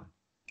be gone.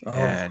 Oh,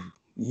 and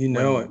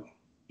it.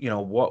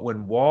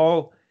 When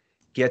Wall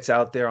gets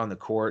out there on the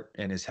court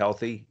and is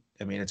healthy,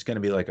 I mean, it's going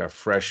to be like a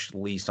fresh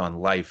lease on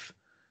life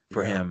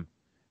for him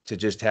to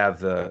just have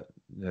the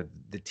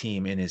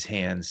team in his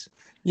hands.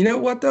 You know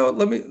what though?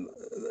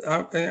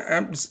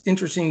 I'm just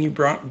interesting you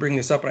bring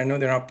this up, and I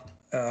know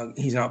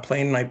he's not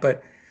playing tonight,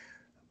 but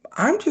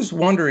I'm just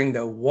wondering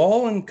though,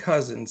 Wall and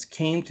Cousins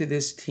came to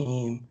this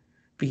team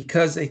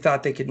because they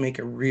thought they could make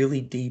a really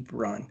deep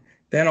run.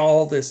 Then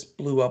all this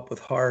blew up with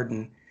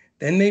Harden.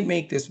 Then they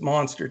make this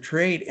monster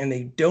trade and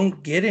they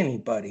don't get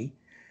anybody,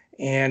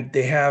 and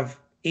they have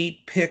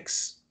 8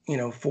 picks,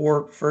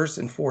 4 firsts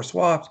and 4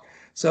 swaps.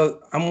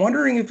 So I'm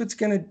wondering if it's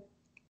going to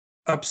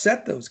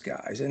upset those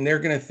guys, and they're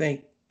going to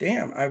think,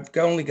 damn, I've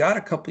only got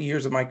a couple of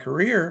years of my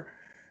career,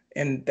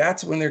 and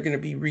that's when they're going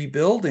to be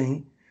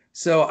rebuilding.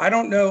 So I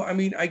don't know. I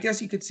mean, I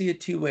guess you could see it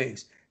 2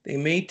 ways. They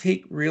may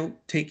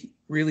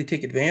really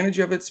take advantage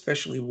of it,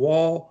 especially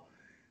Wall,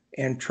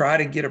 and try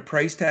to get a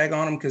price tag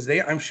on them, because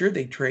I'm sure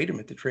they'd trade him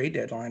at the trade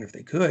deadline if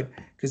they could,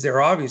 because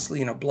they're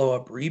obviously in a blow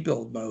up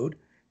rebuild mode.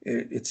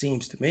 It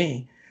seems to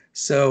me.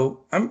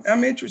 So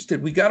I'm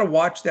interested. We got to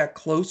watch that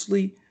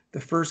closely the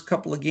first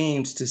couple of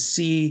games to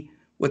see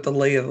what the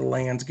lay of the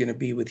land's going to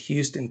be with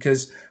Houston,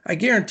 because I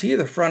guarantee you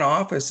the front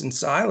office and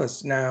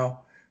Silas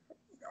now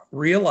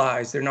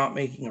realize they're not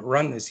making a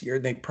run this year.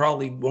 They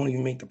probably won't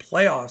even make the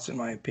playoffs, in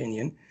my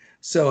opinion.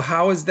 So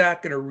how is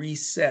that going to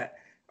reset?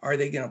 Are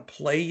they going to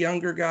play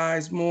younger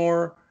guys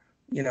more?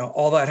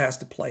 All that has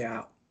to play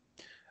out.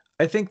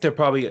 I think they're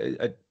probably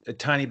a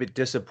tiny bit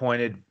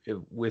disappointed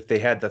if they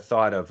had the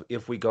thought of,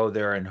 if we go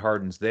there and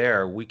Harden's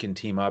there, we can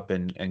team up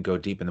and go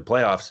deep in the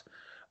playoffs.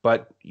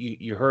 But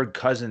you heard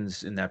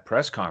Cousins in that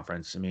press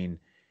conference. I mean,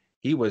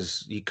 he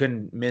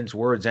couldn't mince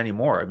words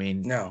anymore. I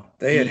mean, no,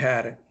 they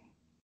had it.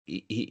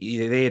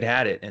 They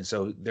had it. And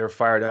so they're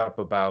fired up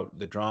about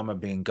the drama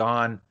being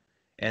gone.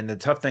 And the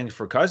tough thing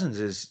for Cousins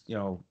is,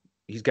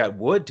 he's got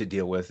Wood to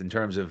deal with in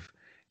terms of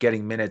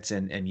getting minutes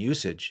and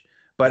usage.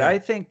 But I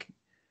think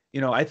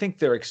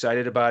they're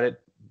excited about it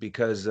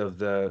because of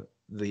the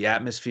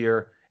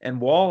atmosphere.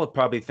 And Wall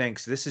probably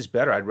thinks, this is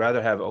better. I'd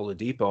rather have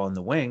Oladipo on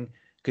the wing,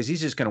 because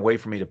he's just going to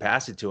wait for me to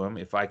pass it to him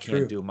if I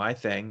can't do my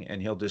thing,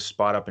 and he'll just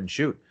spot up and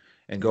shoot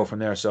and go from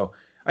there. So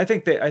I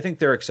think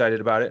they're excited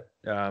about it.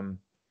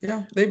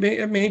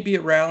 It may be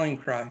a rallying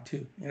cry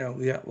too.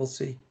 We'll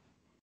see.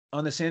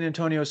 On the San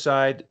Antonio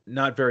side,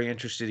 not very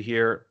interested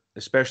here,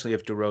 especially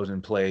if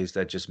DeRozan plays.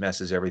 That just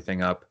messes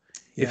everything up.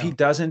 Yeah. If he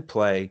doesn't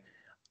play,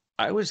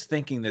 I was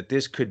thinking that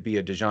this could be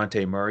a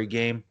DeJounte Murray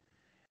game.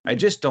 I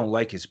just don't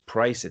like his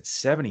price at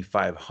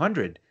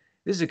 7,500.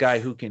 This is a guy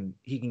who can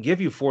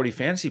give you 40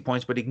 fantasy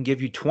points, but he can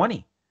give you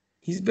 20.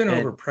 He's been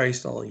And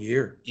overpriced all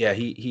year. yeah,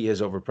 he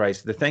is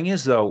overpriced. The thing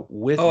is, though,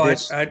 with Oh,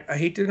 this, I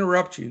hate to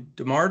interrupt you.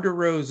 DeMar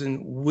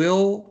DeRozan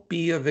will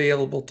be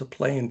available to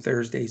play in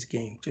Thursday's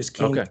game. Just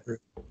came okay, through.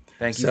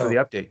 thank you for the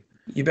So update.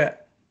 you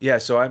bet. Yeah,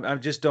 so I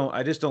just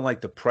don't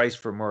like the price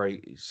for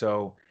Murray.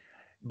 So,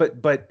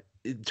 but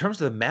in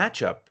terms of the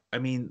matchup, I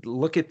mean,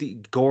 look at the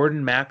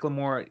Gordon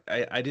McLemore.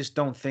 I just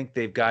don't think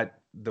they've got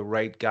the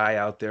right guy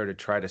out there to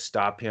try to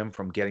stop him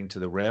from getting to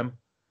the rim.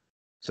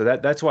 So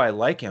that's why I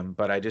like him,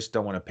 but I just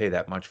don't want to pay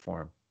that much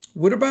for him.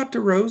 What about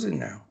DeRozan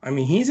now? I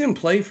mean, he's in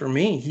play for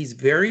me. He's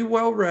very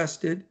well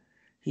rested.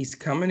 He's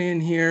coming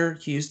in here.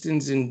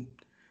 Houston's in,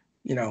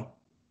 you know,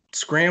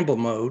 scramble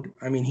mode.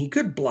 I mean, he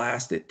could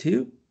blast it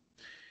too.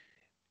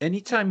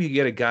 Anytime you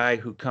get a guy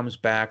who comes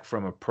back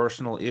from a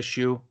personal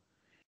issue,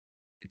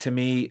 to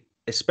me,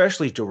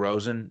 especially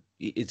DeRozan,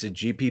 it's a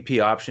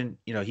GPP option.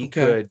 You know,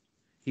 Okay.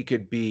 he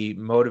could be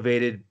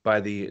motivated by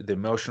the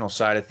emotional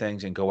side of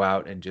things and go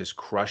out and just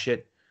crush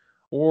it,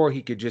 or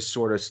he could just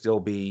sort of still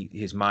be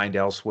his mind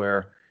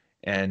elsewhere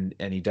and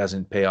he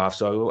doesn't pay off.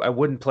 So I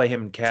wouldn't play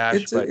him in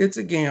cash, but It's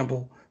a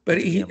gamble, but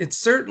it's a gamble. it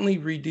certainly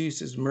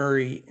reduces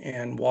Murray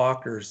and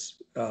Walker's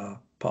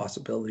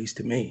possibilities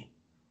to me.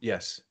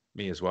 Yes,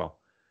 me as well.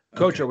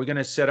 Coach, Okay. are we going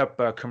to set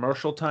up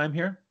commercial time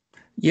here?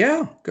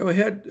 Yeah, go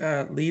ahead,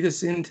 lead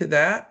us into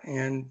that,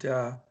 and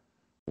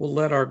we'll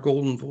let our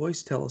golden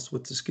voice tell us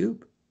what's the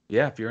scoop.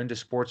 Yeah, if you're into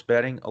sports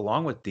betting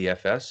along with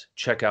DFS,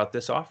 check out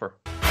this offer.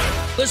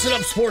 Listen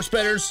up, sports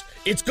bettors.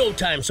 It's go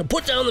time, so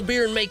put down the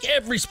beer and make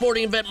every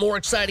sporting event more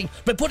exciting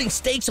by putting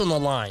stakes on the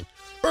line.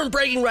 Earn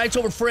bragging rights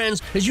over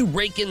friends as you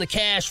rake in the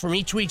cash from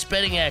each week's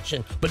betting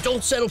action, but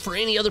don't settle for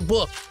any other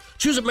book.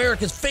 Choose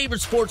America's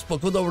favorite sports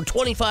book with over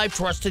 25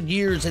 trusted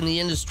years in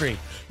the industry.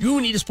 You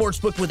need a sports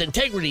book with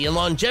integrity and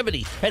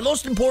longevity, and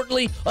most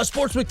importantly, a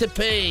sports book that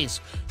pays.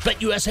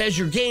 BetUS has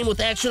your game with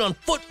action on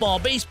football,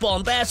 baseball,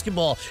 and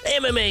basketball,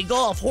 MMA,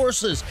 golf,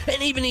 horses,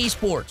 and even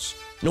esports.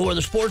 No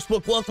other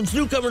sportsbook welcomes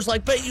newcomers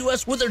like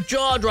BetUS with their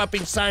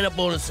jaw-dropping sign-up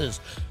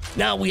bonuses.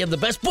 Now we have the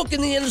best book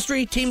in the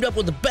industry teamed up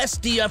with the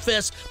best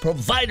DFS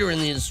provider in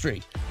the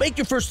industry. Make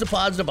your first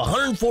deposit of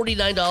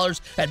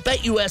 $149 at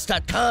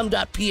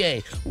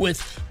betus.com.pa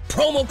with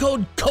promo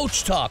code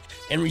CoachTalk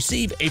and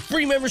receive a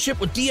free membership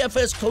with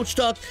DFS Coach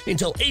Talk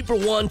until April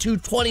 1,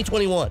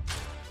 2021.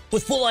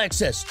 With full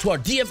access to our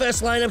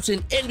DFS lineups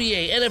in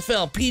NBA,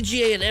 NFL,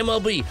 PGA, and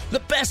MLB,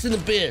 the best in the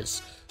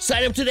biz.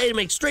 Sign up today to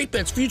make straight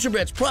bets, future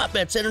bets, prop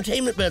bets,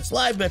 entertainment bets,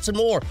 live bets, and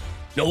more.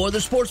 No other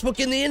sportsbook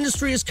in the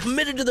industry is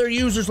committed to their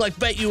users like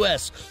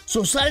BetUS.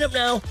 So sign up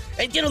now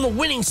and get on the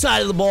winning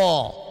side of the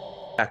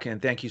ball.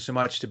 And thank you so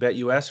much to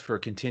BetUS for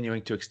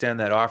continuing to extend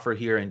that offer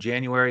here in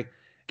January.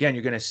 Again,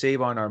 you're going to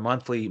save on our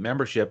monthly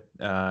membership,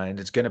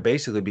 and it's going to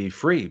basically be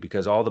free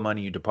because all the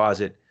money you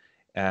deposit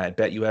at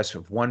BetUS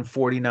of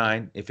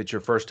 $149, if it's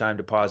your first time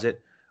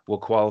deposit, will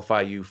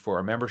qualify you for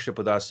a membership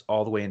with us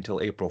all the way until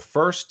April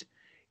 1st.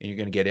 And you're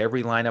going to get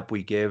every lineup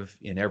we give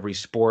in every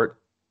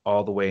sport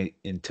all the way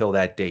until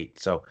that date.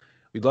 So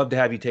we'd love to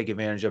have you take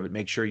advantage of it.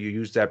 Make sure you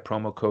use that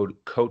promo code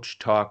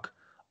CoachTalk,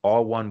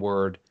 all one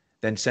word.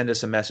 Then send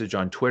us a message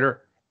on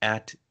Twitter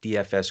at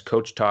DFS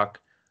Coach Talk,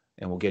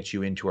 and we'll get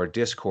you into our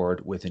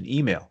Discord with an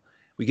email.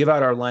 We give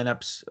out our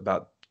lineups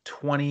about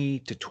 20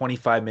 to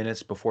 25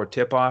 minutes before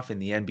tip-off in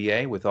the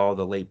NBA with all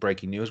the late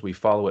breaking news. We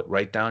follow it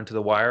right down to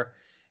the wire,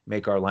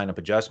 make our lineup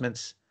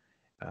adjustments.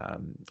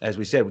 As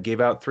we said, we gave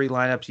out 3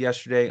 lineups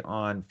yesterday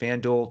on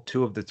Fanduel.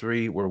 2 of the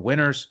 3 were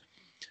winners.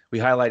 We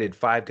highlighted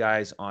 5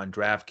 guys on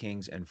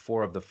Draftkings, and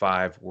 4 of the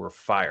 5 were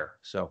fire.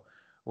 So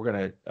we're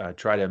going to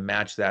try to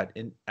match that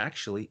and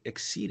actually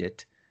exceed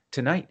it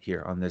tonight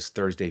here on this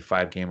Thursday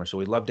 5-gamer. So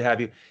we'd love to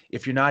have you.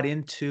 If you're not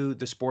into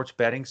the sports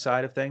betting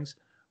side of things,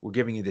 we're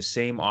giving you the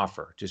same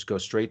offer. Just go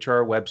straight to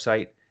our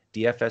website,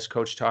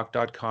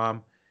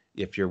 dfscoachtalk.com.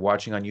 If you're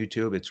watching on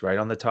YouTube, it's right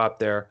on the top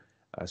there.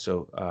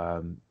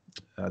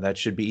 That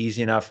should be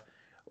easy enough.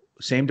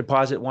 Same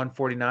deposit,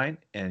 $149,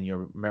 and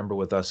you'll remember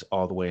with us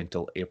all the way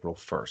until April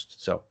 1st.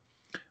 So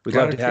we'd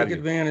love to have you. Take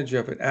advantage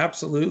of it.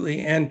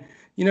 Absolutely. And,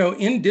 you know,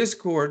 in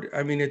Discord,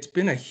 I mean, it's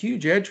been a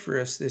huge edge for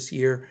us this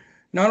year.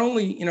 Not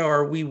only, you know,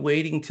 are we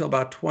waiting till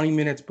about 20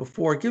 minutes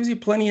before, it gives you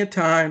plenty of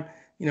time.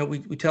 You know, we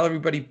tell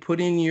everybody, put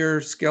in your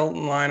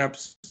skeleton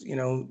lineups, you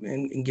know,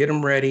 and get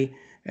them ready.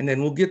 And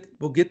then we'll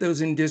get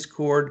those in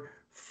Discord,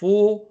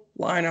 full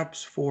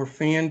lineups for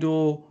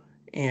FanDuel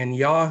and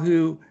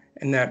Yahoo,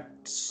 and that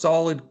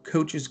solid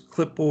coach's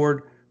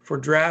clipboard for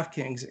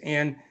DraftKings.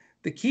 And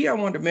the key I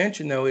want to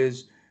mention, though,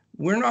 is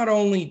we're not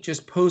only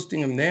just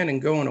posting them then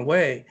and going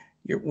away.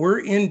 We're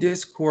in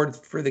Discord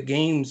for the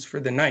games for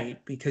the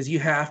night because you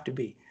have to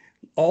be.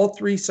 All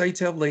 3 sites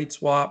have late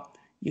swap.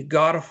 You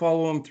got to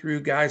follow them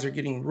through. Guys are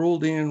getting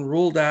ruled in,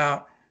 ruled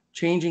out,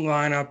 changing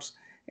lineups.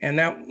 And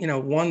that, you know,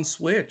 one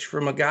switch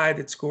from a guy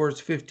that scores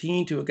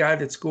 15 to a guy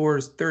that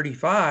scores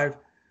 35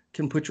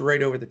 can put you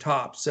right over the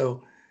top.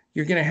 So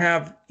you're going to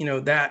have, you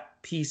know,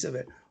 that piece of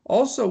it.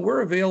 Also,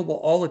 we're available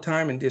all the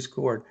time in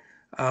Discord.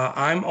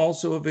 I'm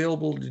also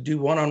available to do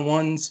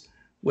one-on-ones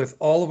with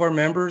all of our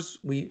members.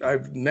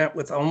 I've met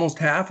with almost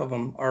half of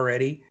them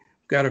already.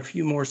 Got a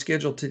few more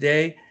scheduled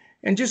today,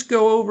 and just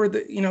go over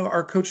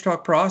our Coach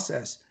Talk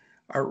process,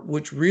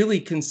 which really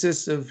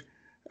consists of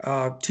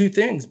two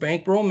things: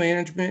 bankroll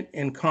management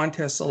and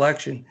contest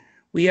selection.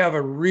 We have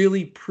a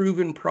really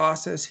proven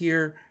process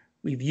here.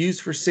 We've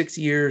used for 6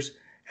 years,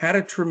 had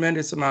a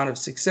tremendous amount of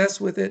success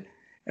with it,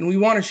 and we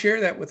want to share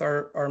that with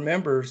our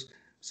members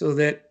so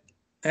that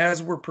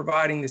as we're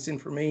providing this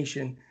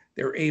information,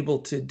 they're able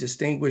to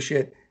distinguish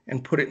it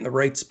and put it in the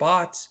right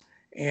spots.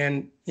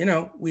 And,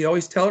 we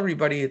always tell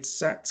everybody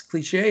it's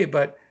cliche,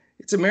 but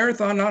it's a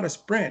marathon, not a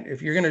sprint.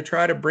 If you're going to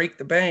try to break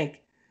the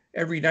bank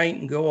every night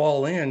and go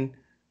all in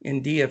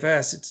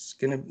DFS, it's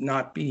going to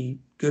not be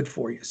good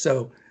for you.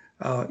 So,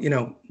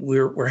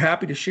 we're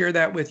happy to share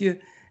that with you.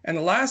 And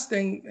the last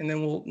thing, and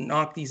then we'll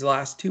knock these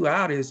last two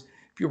out, is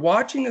if you're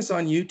watching us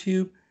on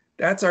YouTube,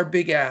 that's our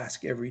big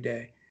ask every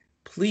day.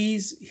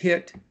 Please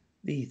hit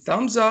the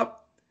thumbs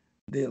up,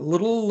 the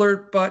little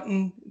alert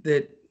button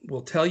that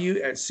will tell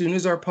you as soon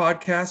as our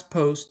podcast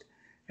posts,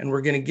 and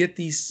we're going to get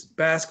these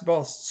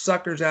basketball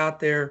suckers out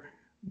there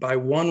by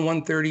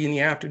 1:30 in the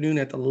afternoon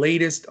at the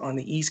latest on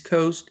the East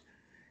Coast.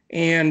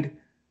 And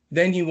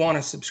then you want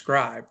to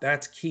subscribe.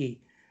 That's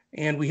key.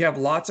 And we have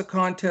lots of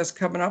contests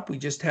coming up. We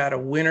just had a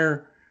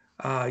winner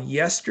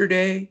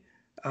yesterday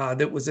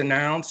that was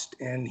announced,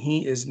 and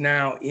he is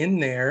now in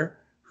there.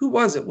 Who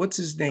was it? What's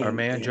his name? Our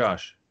man,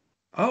 Josh.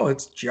 Oh,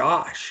 it's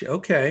Josh.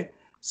 Okay.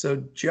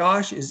 So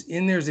Josh is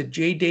in there. Is it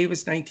Jay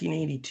Davis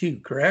 1982,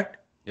 correct?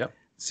 Yep.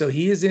 So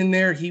he is in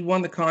there. He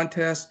won the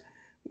contest.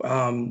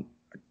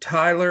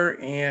 Tyler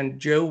and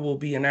Joe will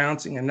be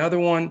announcing another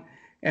one.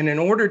 And in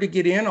order to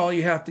get in, all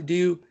you have to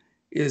do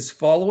is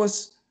follow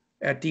us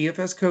at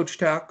DFS Coach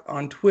Talk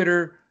on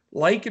Twitter,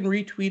 like and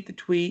retweet the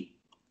tweet.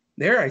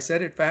 There, I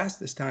said it fast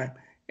this time.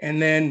 And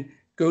then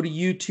go to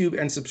YouTube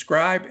and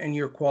subscribe, and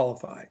you're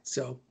qualified.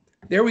 So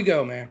there we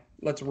go, man.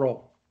 Let's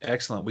roll.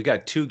 Excellent. We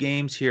got 2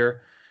 games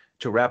here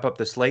to wrap up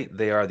the slate.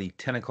 They are the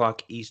 10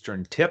 o'clock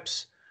Eastern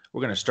tips.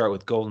 We're going to start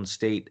with Golden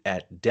State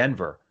at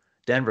Denver.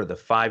 Denver, the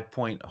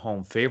 5-point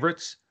home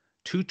favorites,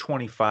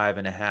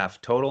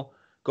 225.5 total.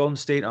 Golden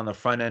State on the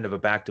front end of a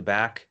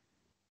back-to-back.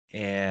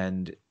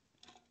 And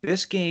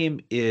this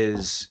game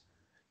is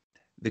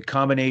the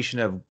combination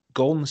of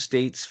Golden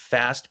State's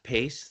fast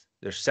pace,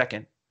 they're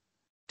second.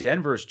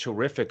 Denver's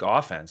terrific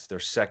offense, they're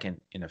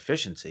second in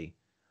efficiency,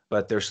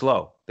 but they're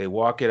slow. They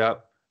walk it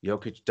up.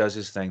 Jokic does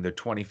his thing. They're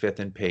 25th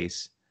in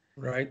pace.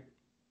 Right.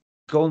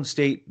 Golden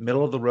State,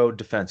 middle of the road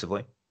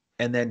defensively.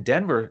 And then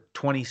Denver,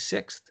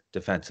 26th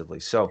defensively.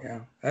 So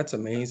yeah, that's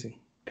amazing.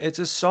 It's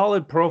a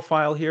solid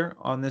profile here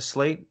on this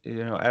slate.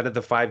 Out of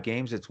the 5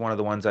 games, it's one of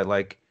the ones I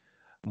like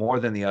more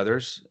than the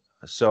others.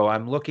 So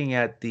I'm looking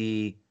at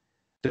the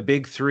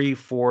big 3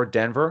 for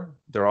Denver.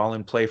 They're all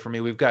in play for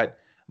me. We've got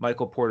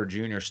Michael Porter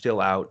Jr.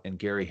 still out and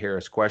Gary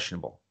Harris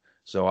questionable.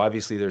 So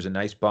obviously there's a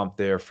nice bump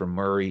there for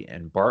Murray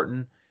and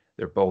Barton.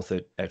 They're both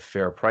at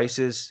fair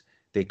prices.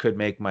 They could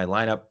make my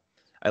lineup.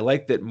 I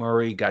like that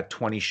Murray got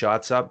 20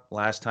 shots up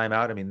last time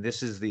out. I mean,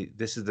 this is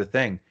the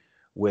thing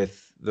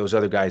with those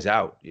other guys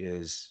out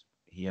is,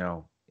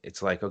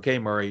 it's like, okay,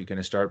 Murray, you're going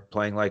to start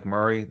playing like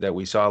Murray that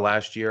we saw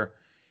last year.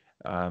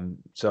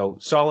 So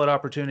solid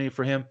opportunity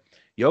for him.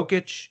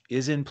 Jokic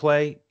is in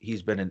play.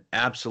 He's been an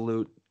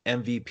absolute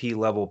MVP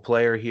level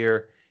player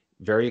here.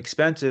 Very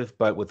expensive,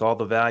 but with all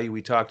the value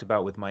we talked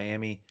about with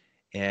Miami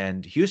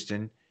and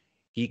Houston,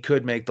 he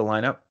could make the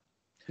lineup.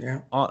 Yeah.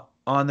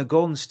 On the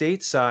Golden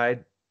State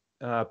side,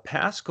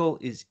 Pascal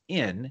is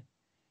in.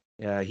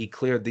 He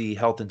cleared the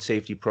health and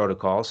safety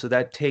protocol, so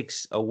that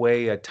takes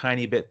away a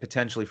tiny bit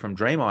potentially from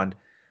Draymond.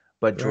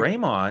 But right.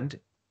 Draymond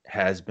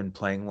has been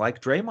playing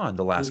like Draymond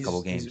the last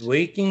couple games. He's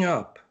waking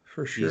up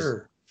for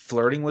sure. He's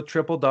flirting with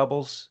triple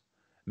doubles.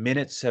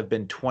 Minutes have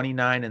been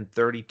 29 and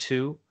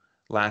 32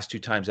 last 2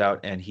 times out,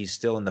 and he's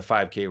still in the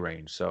 5K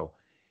range. So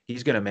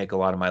he's going to make a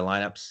lot of my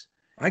lineups.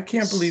 I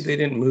can't believe they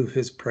didn't move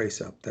his price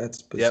up.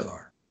 That's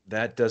bizarre. Yep,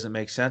 that doesn't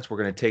make sense. We're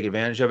going to take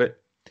advantage of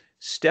it.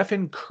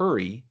 Stephen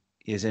Curry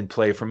is in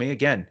play for me.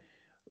 Again,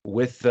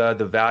 with the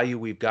value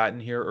we've gotten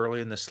here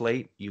early in the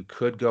slate, you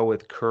could go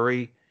with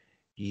Curry.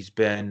 He's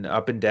been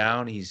up and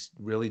down. He's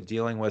really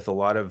dealing with a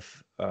lot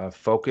of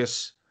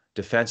focus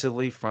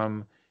defensively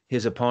from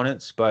his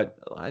opponents, but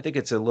I think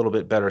it's a little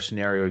bit better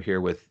scenario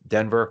here with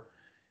Denver.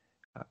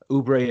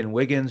 Oubre and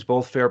Wiggins,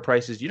 both fair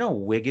prices.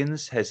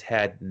 Wiggins has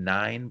had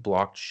 9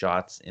 blocked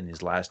shots in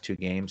his last 2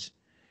 games.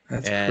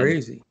 That's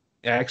crazy.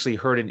 I actually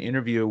heard an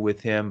interview with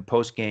him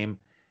post-game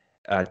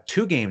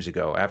 2 games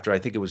ago after I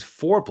think it was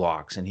 4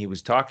 blocks, and he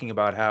was talking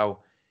about how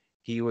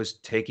he was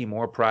taking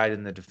more pride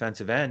in the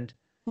defensive end,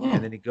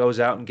 and then he goes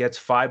out and gets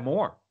 5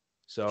 more.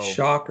 So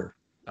shocker.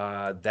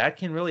 That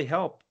can really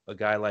help a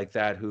guy like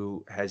that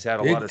who has had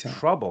a Big lot of time.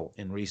 trouble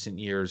in recent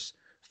years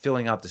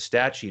filling out the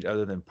stat sheet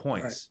other than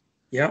points.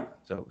 Right. Yeah.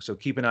 So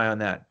keep an eye on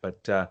that.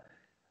 But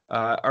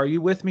are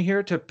you with me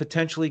here to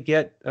potentially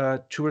get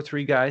 2 or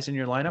 3 guys in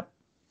your lineup?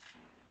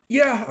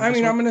 Yeah, I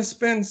mean, I'm going to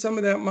spend some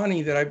of that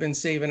money that I've been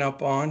saving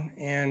up on,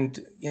 and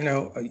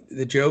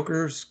the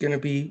Joker's going to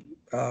be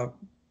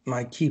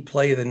my key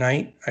play of the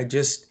night. I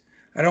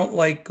don't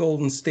like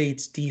Golden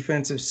State's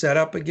defensive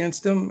setup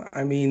against them.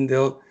 I mean,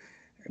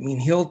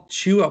 he'll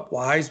chew up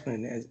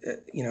Wiseman,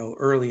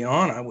 early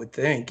on, I would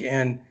think,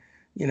 and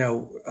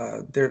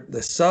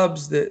the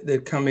subs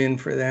that come in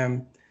for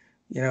them.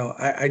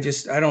 I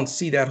don't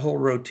see that whole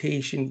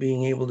rotation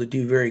being able to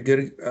do very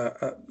good,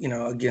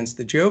 against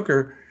the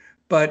Joker.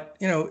 But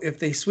if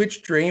they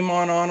switch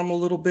Draymond on him a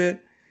little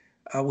bit,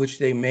 which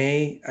they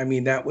may, I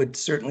mean, that would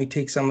certainly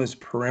take some of his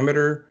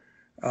perimeter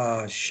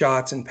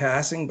shots and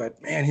passing. But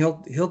man,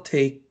 he'll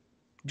take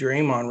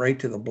Draymond right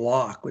to the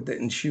block with it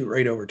and shoot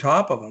right over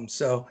top of him.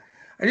 So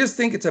I just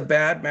think it's a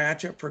bad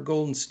matchup for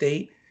Golden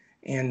State,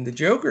 and the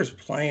Joker's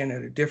playing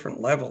at a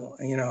different level.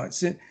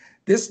 It's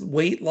this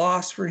weight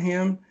loss for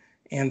him,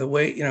 and the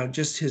way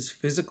just his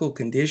physical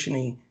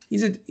conditioning.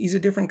 He's a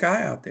different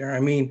guy out there.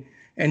 I mean,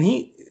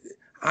 and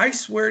I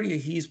swear to you,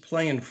 he's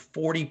playing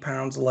 40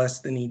 pounds less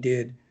than he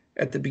did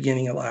at the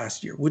beginning of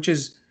last year, which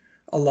is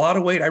a lot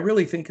of weight. I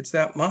really think it's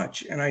that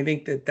much. And I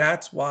think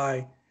that's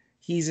why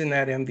he's in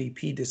that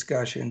MVP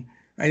discussion.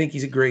 I think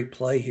he's a great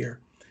play here.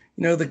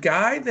 The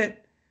guy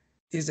that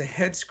is a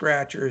head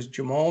scratcher is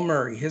Jamal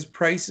Murray. His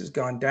price has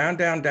gone down,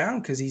 down, down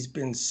because he's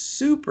been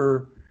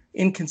super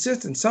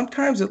inconsistent.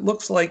 Sometimes it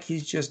looks like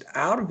he's just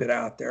out of it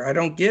out there. I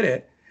don't get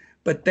it.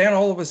 But then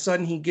all of a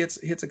sudden he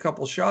hits a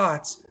couple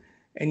shots,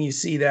 and you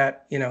see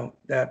that,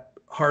 that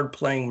hard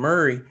playing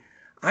Murray.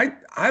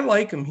 I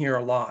like him here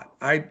a lot.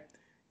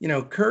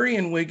 Curry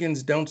and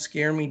Wiggins don't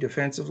scare me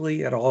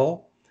defensively at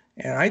all.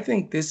 And I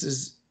think this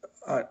is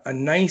a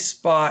nice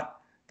spot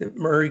that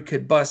Murray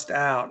could bust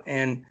out.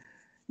 And,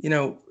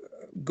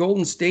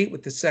 Golden State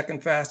with the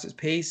second fastest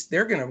pace,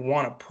 they're going to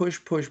want to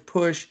push, push,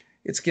 push.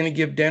 It's going to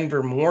give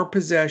Denver more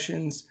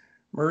possessions.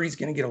 Murray's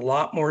going to get a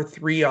lot more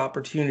three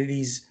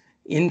opportunities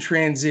in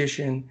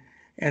transition.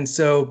 And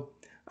so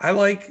I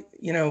like,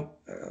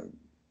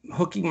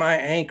 hooking my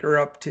anchor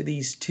up to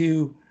these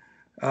two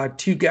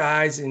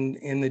guys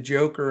in the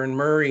Joker and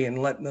Murray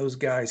and letting those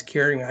guys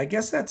carry me. I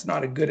guess that's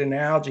not a good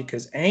analogy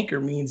because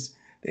anchor means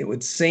they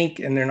would sink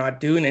and they're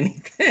not doing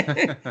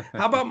anything.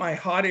 How about my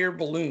hot air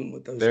balloon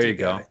with those there two you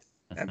guys? Go.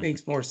 That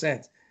makes more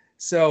sense.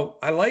 So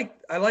I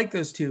like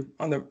those two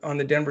on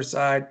the Denver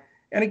side.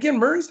 And again,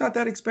 Murray's not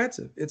that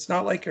expensive. It's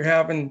not like you're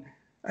having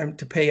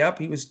to pay up.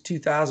 He was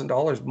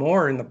 $2,000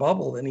 more in the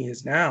bubble than he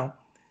is now.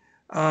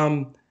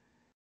 On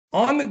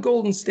the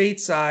Golden State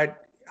side,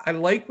 I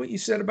like what you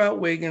said about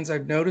Wiggins.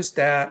 I've noticed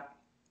that,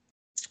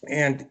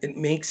 and it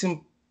makes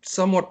him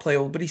somewhat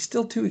playable, but he's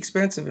still too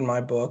expensive in my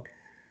book.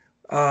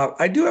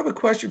 I do have a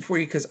question for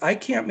you because I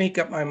can't make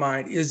up my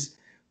mind. Is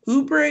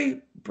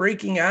Oubre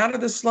breaking out of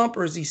the slump,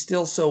 or is he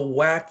still so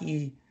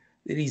wacky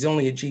that he's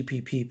only a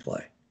GPP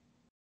play?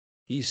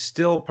 He's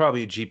still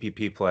probably a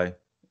GPP play.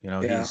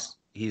 Yeah.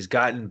 He's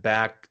gotten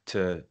back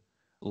to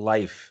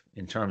life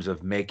in terms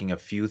of making a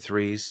few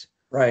threes.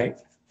 Right.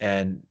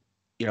 And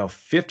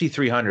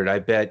 5,300, I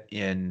bet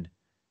in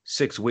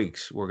 6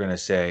 weeks we're going to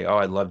say, oh,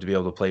 I'd love to be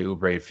able to play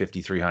Oubre at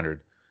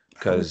 5,300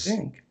 because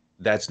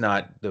that's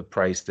not the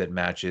price that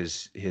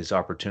matches his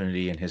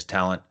opportunity and his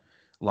talent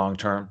long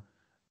term.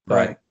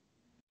 But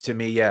to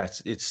me, yeah,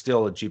 it's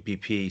still a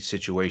GPP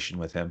situation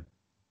with him.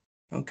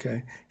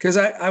 Okay. Because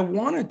I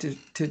wanted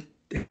to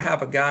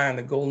have a guy on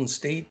the Golden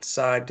State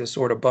side to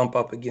sort of bump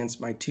up against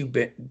my two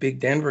big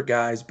Denver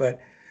guys, but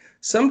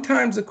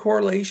sometimes the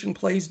correlation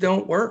plays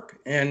don't work.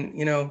 And,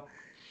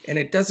 and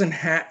it doesn't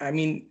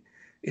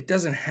it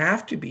doesn't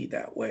have to be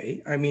that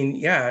way. I mean,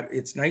 yeah,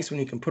 it's nice when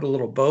you can put a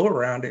little bow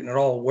around it and it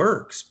all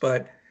works,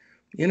 but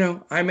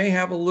I may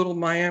have a little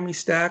Miami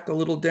stack, a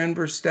little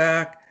Denver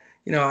stack.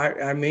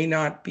 I may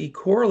not be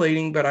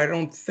correlating, but I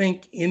don't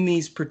think in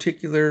these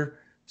particular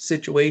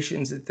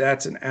situations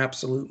that's an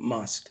absolute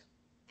must.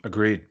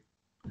 Agreed.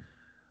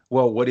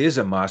 Well, what is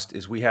a must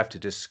is we have to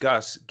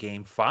discuss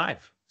Game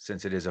 5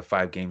 since it is a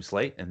 5-game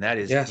slate, and that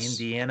is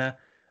Indiana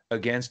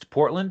against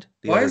Portland.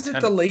 Why is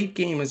it the late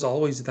game is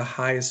always the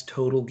highest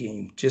total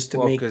game, just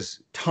to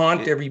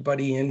taunt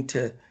everybody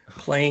into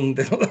playing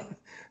the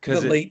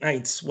late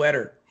night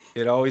sweater?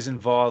 It always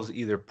involves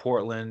either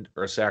Portland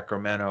or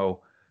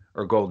Sacramento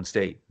or Golden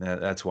State.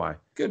 That's why.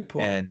 Good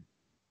point. And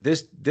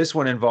this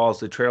one involves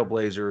the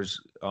Trailblazers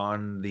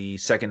on the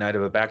second night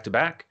of a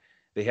back-to-back.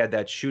 They had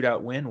that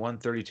shootout win,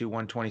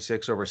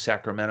 132-126 over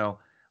Sacramento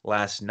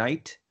last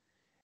night.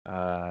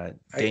 I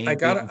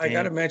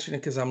gotta mention it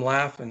because I'm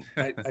laughing.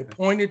 I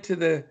pointed to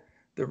the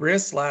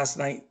wrist last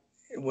night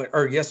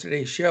or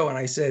yesterday's show, and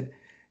I said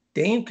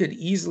Dame could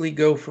easily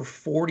go for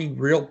 40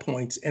 real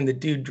points, and the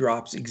dude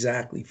drops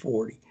exactly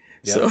 40.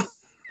 Yep. So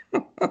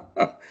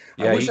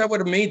I wish I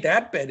would have made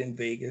that bet in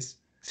Vegas.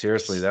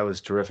 Seriously, that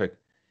was terrific.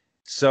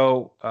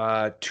 So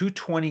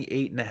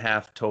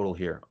 228.5 total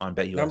here on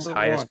BetUS.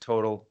 Highest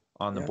total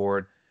on the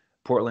board.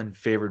 Portland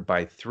favored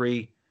by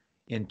 3.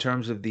 In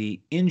terms of the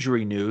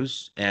injury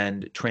news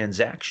and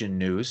transaction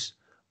news,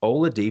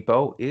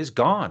 Oladipo is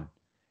gone.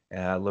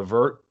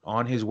 Levert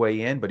on his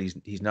way in, but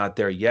he's not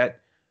there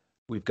yet.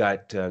 We've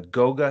got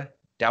Goga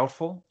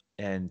doubtful,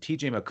 and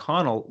TJ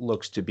McConnell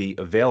looks to be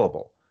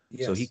available,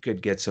 so he Yes.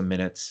 could get some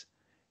minutes.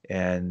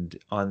 And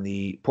on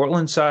the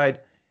Portland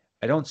side,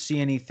 I don't see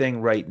anything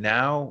right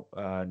now.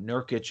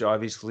 Nurkic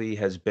obviously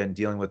has been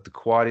dealing with the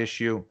quad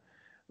issue,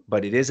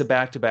 but it is a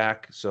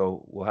back-to-back,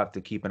 so we'll have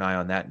to keep an eye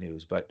on that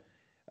news. But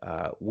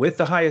with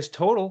the highest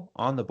total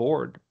on the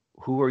board,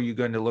 who are you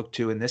going to look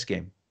to in this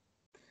game?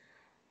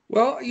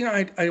 Well,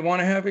 I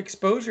want to have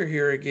exposure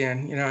here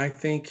again. I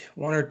think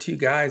one or two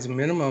guys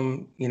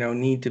minimum,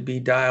 need to be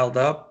dialed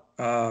up.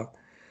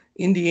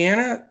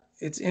 Indiana,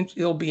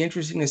 it'll be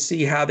interesting to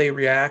see how they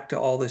react to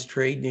all this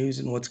trade news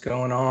and what's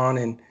going on,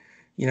 and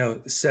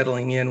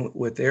settling in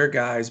with their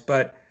guys.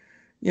 But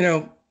you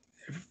know,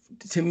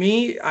 to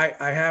me,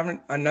 I haven't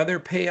another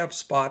pay up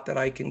spot that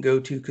I can go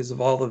to because of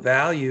all the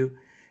value.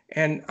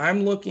 And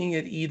I'm looking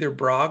at either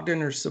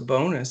Brogdon or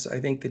Sabonis.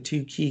 I think the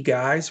two key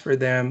guys for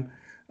them.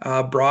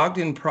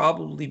 Brogdon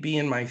probably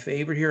being my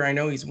favorite here. I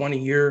know he's one of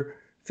your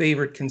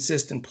favorite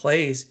consistent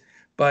plays,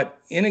 but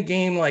in a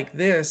game like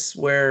this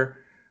where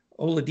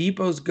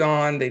Oladipo's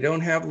gone, they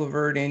don't have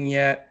LeVert in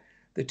yet.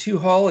 The two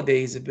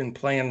Holidays have been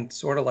playing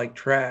sort of like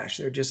trash.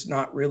 They're just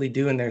not really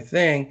doing their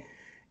thing.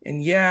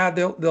 And yeah,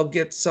 they'll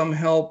get some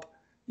help,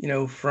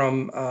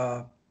 from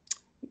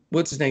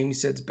what's his name? He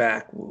said's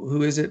back.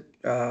 Who is it?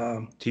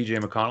 TJ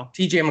McConnell.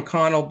 TJ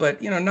McConnell,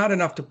 but not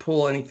enough to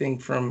pull anything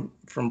from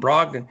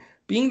Brogdon.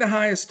 Being the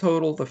highest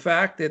total, the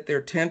fact that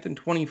they're 10th and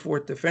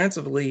 24th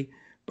defensively,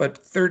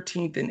 but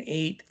 13th and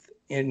 8th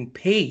in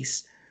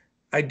pace,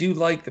 I do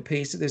like the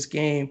pace of this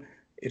game.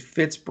 It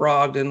fits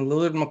Brogdon.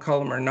 Lillard and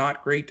McCollum are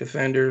not great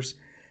defenders,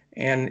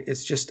 and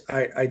it's just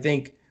I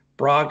think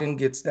Brogdon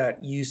gets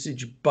that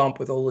usage bump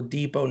with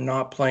Oladipo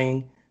not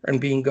playing and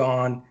being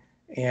gone,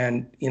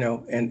 and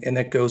and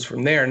that goes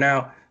from there.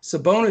 Now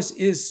Sabonis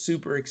is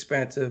super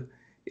expensive.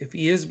 If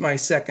he is my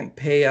second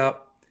pay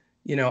up,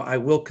 I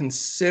will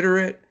consider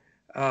it.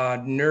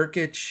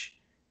 Nurkic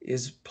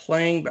is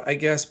playing, I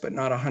guess, but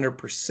not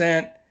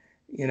 100%.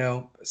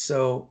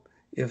 So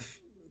if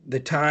the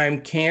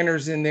time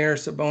Canner's in there,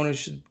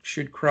 Sabonis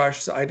should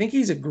crush. So I think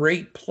he's a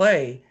great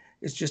play.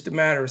 It's just a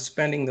matter of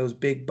spending those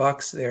big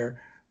bucks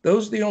there.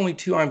 Those are the only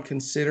two I'm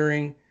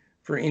considering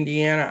for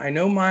Indiana. I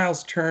know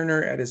Miles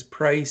Turner at his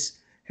price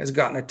has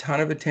gotten a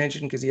ton of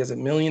attention because he has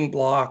 1 million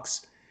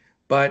blocks,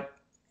 but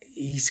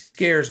he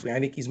scares me.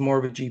 I think he's more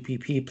of a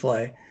GPP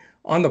play.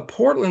 On the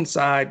Portland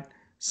side,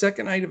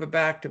 second night of a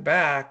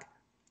back-to-back,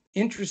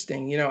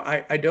 interesting.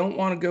 I don't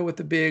want to go with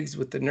the bigs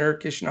with the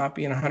Nurkic not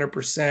being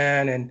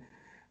 100%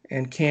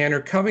 and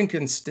Canner.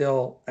 Covington's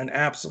still an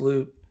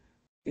absolute,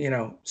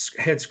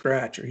 head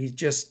scratcher.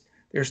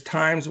 There's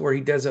times where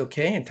he does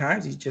okay and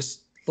times he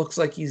just looks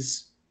like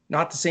he's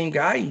not the same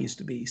guy he used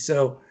to be.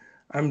 So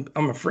I'm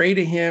afraid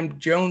of him.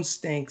 Jones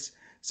stinks.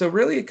 So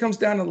really it comes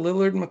down to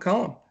Lillard and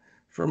McCollum.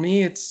 For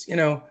me, it's,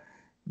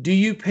 do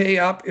you pay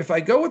up? If I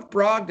go with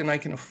Brogdon, I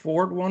can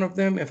afford one of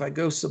them. If I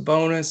go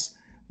Sabonis,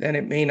 then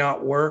it may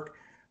not work.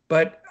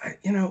 But,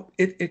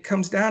 it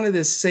comes down to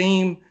this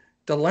same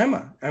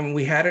dilemma. I mean,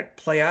 we had it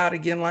play out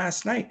again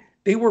last night.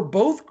 They were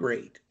both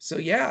great. So,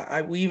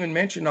 yeah, we even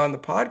mentioned on the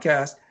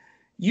podcast,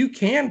 you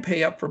can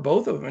pay up for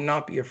both of them and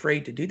not be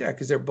afraid to do that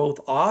because they're both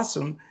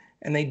awesome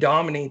and they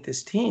dominate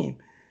this team.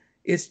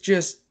 It's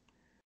just,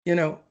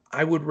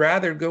 I would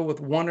rather go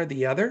with one or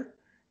the other.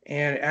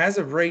 And as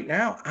of right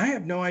now, I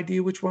have no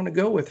idea which one to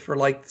go with for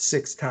like the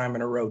sixth time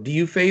in a row. Do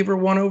you favor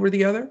one over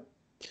the other?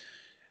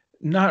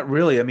 Not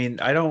really. I mean,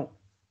 I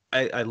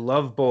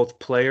love both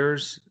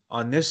players.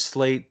 On this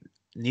slate,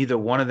 neither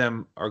one of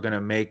them are going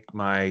to make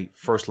my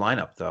first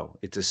lineup, though.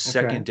 It's a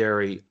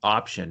secondary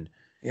option.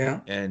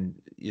 Yeah. And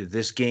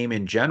this game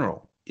in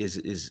general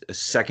is a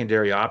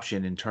secondary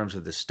option in terms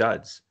of the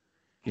studs.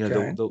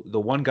 The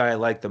one guy I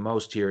like the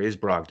most here is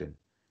Brogdon.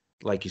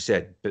 Like you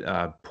said,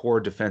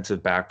 poor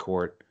defensive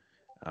backcourt.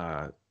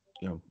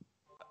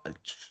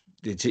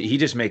 He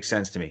just makes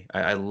sense to me.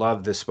 I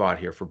love this spot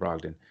here for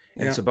Brogdon.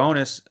 And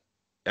Sabonis,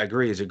 I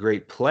agree, is a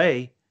great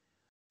play,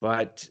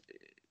 but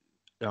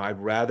I'd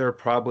rather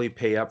probably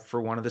pay up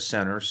for one of the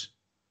centers.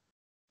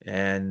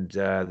 And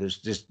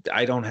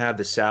I don't have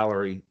the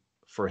salary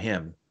for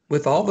him.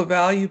 With all the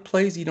value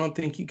plays, you don't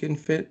think you can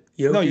fit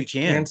Jokic no, you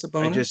can. and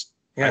Sabonis?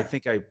 I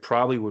think I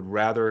probably would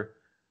rather,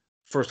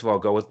 first of all,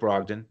 go with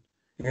Brogdon.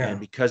 Yeah. And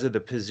because of the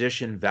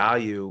position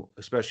value,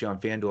 especially on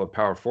Fanduel at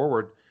power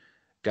forward,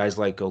 guys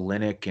like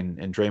Olynyk and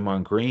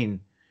Draymond Green,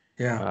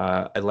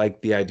 I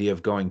like the idea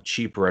of going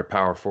cheaper at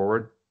power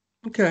forward.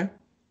 Okay.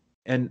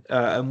 And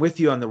I'm with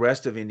you on the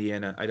rest of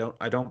Indiana.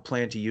 I don't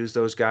plan to use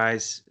those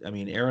guys. I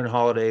mean, Aaron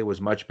Holiday was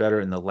much better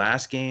in the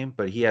last game,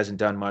 but he hasn't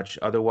done much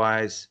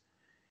otherwise.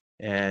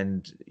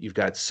 And you've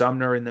got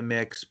Sumner in the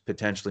mix,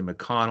 potentially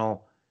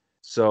McConnell.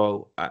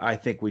 So I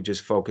think we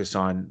just focus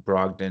on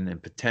Brogdon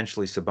and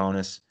potentially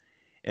Sabonis.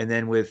 And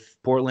then with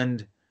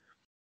Portland,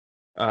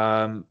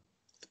 in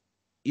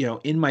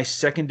my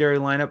secondary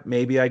lineup,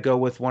 maybe I go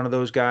with one of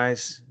those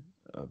guys,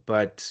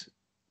 but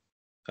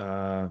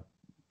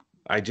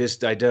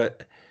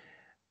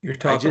You're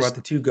talking about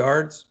the two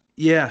guards?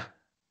 Yeah.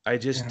 I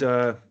just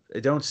I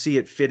don't see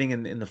it fitting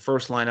in the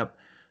first lineup.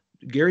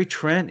 Gary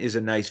Trent is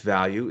a nice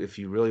value if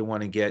you really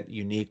want to get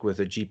unique with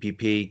a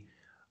GPP.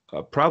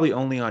 Probably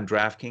only on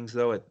DraftKings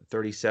though at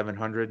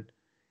 3,700.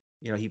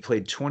 He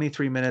played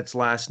 23 minutes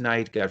last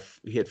night,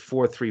 hit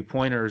 4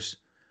 3-pointers,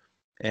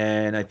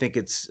 and I think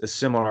it's a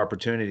similar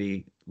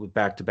opportunity with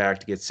back-to-back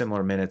to get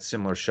similar minutes,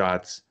 similar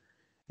shots.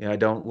 I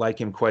don't like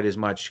him quite as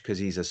much because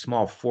he's a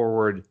small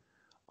forward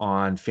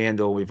on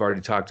Fanduel. We've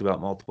already talked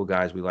about multiple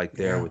guys we like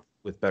there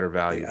with better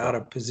value. The out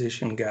of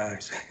position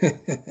guys.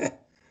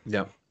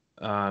 Yeah.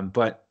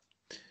 But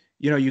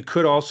you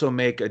could also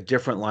make a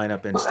different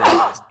lineup and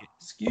stack this.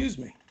 Excuse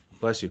me.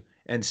 Bless you.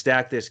 And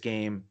stack this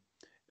game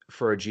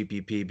for a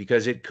GPP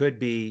because it could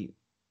be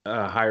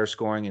higher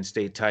scoring and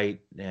stay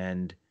tight.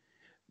 And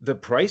the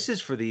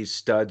prices for these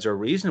studs are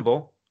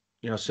reasonable.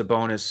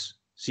 Sabonis,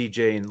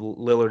 CJ, and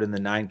Lillard in the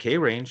 9K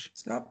range.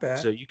 It's not bad.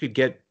 So you could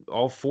get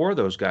all four of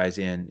those guys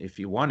in if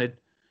you wanted,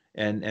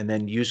 and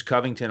then use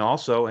Covington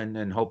also,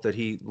 and hope that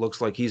he looks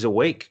like he's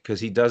awake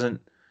because he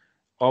doesn't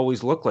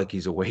always look like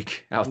he's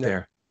awake out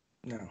there.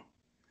 No,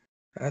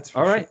 that's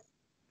all right. Sure.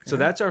 So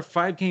that's our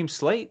 5-game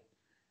slate.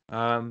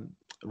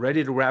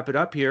 Ready to wrap it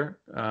up here.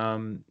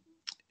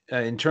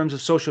 In terms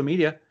of social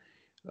media,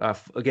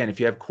 again, if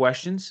you have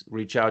questions,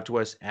 reach out to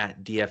us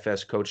at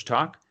DFS Coach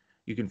Talk.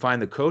 You can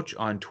find the coach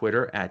on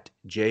Twitter at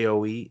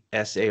JOESARVADI.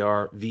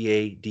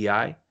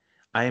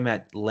 I am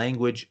at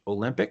Language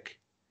Olympic,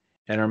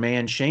 and our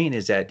man Shane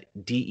is at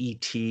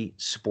DET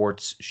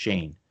Sports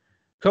Shane.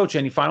 Coach,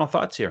 any final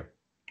thoughts here?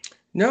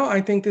 No,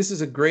 I think this is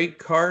a great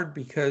card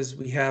because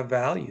we have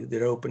value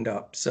that opened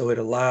up. So it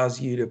allows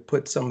you to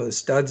put some of the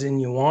studs in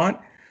you want.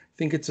 I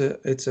think it's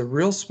a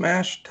real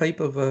smash type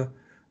of a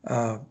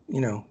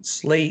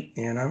slate,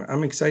 and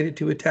I'm excited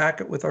to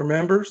attack it with our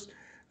members.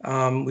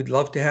 We'd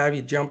love to have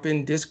you jump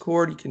in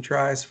Discord. You can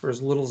try us for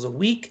as little as a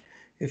week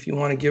if you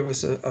want to give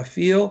us a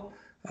feel.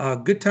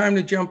 Good time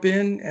to jump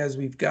in as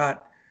we've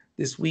got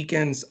this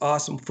weekend's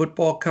awesome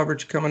football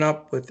coverage coming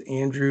up with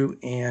Andrew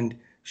and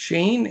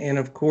Shane. And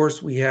of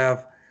course, we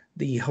have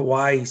the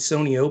Hawaii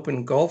Sony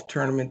Open golf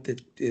tournament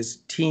that is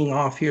teeing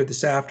off here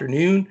this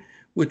afternoon,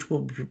 which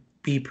will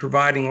be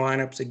providing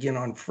lineups again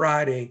on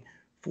Friday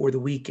for the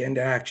weekend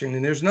action.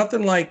 And there's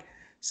nothing like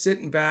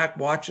sitting back,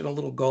 watching a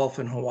little golf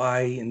in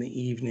Hawaii in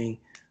the evening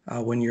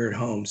when you're at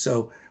home.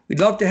 So we'd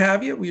love to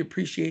have you. We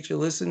appreciate you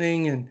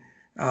listening. And,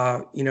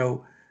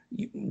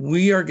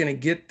 we are going to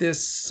get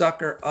this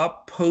sucker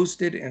up,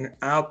 posted, and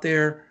out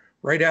there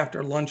right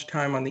after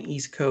lunchtime on the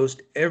East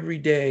Coast every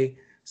day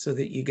so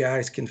that you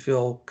guys can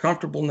feel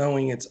comfortable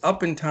knowing it's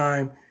up in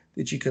time,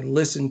 that you can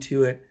listen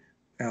to it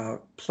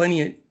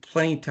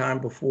plenty time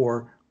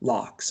before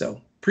lock. So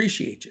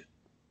appreciate you.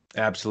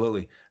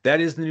 Absolutely.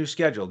 That is the new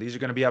schedule. These are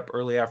going to be up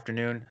early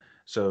afternoon.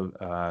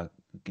 So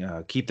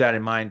keep that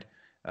in mind.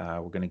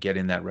 We're going to get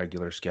in that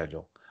regular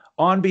schedule.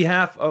 On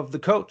behalf of the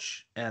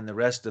coach and the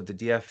rest of the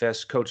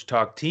DFS Coach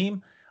Talk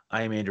team,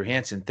 I am Andrew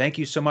Hansen. Thank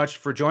you so much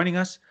for joining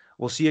us.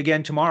 We'll see you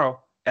again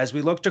tomorrow as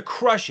we look to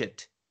crush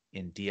it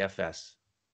in DFS.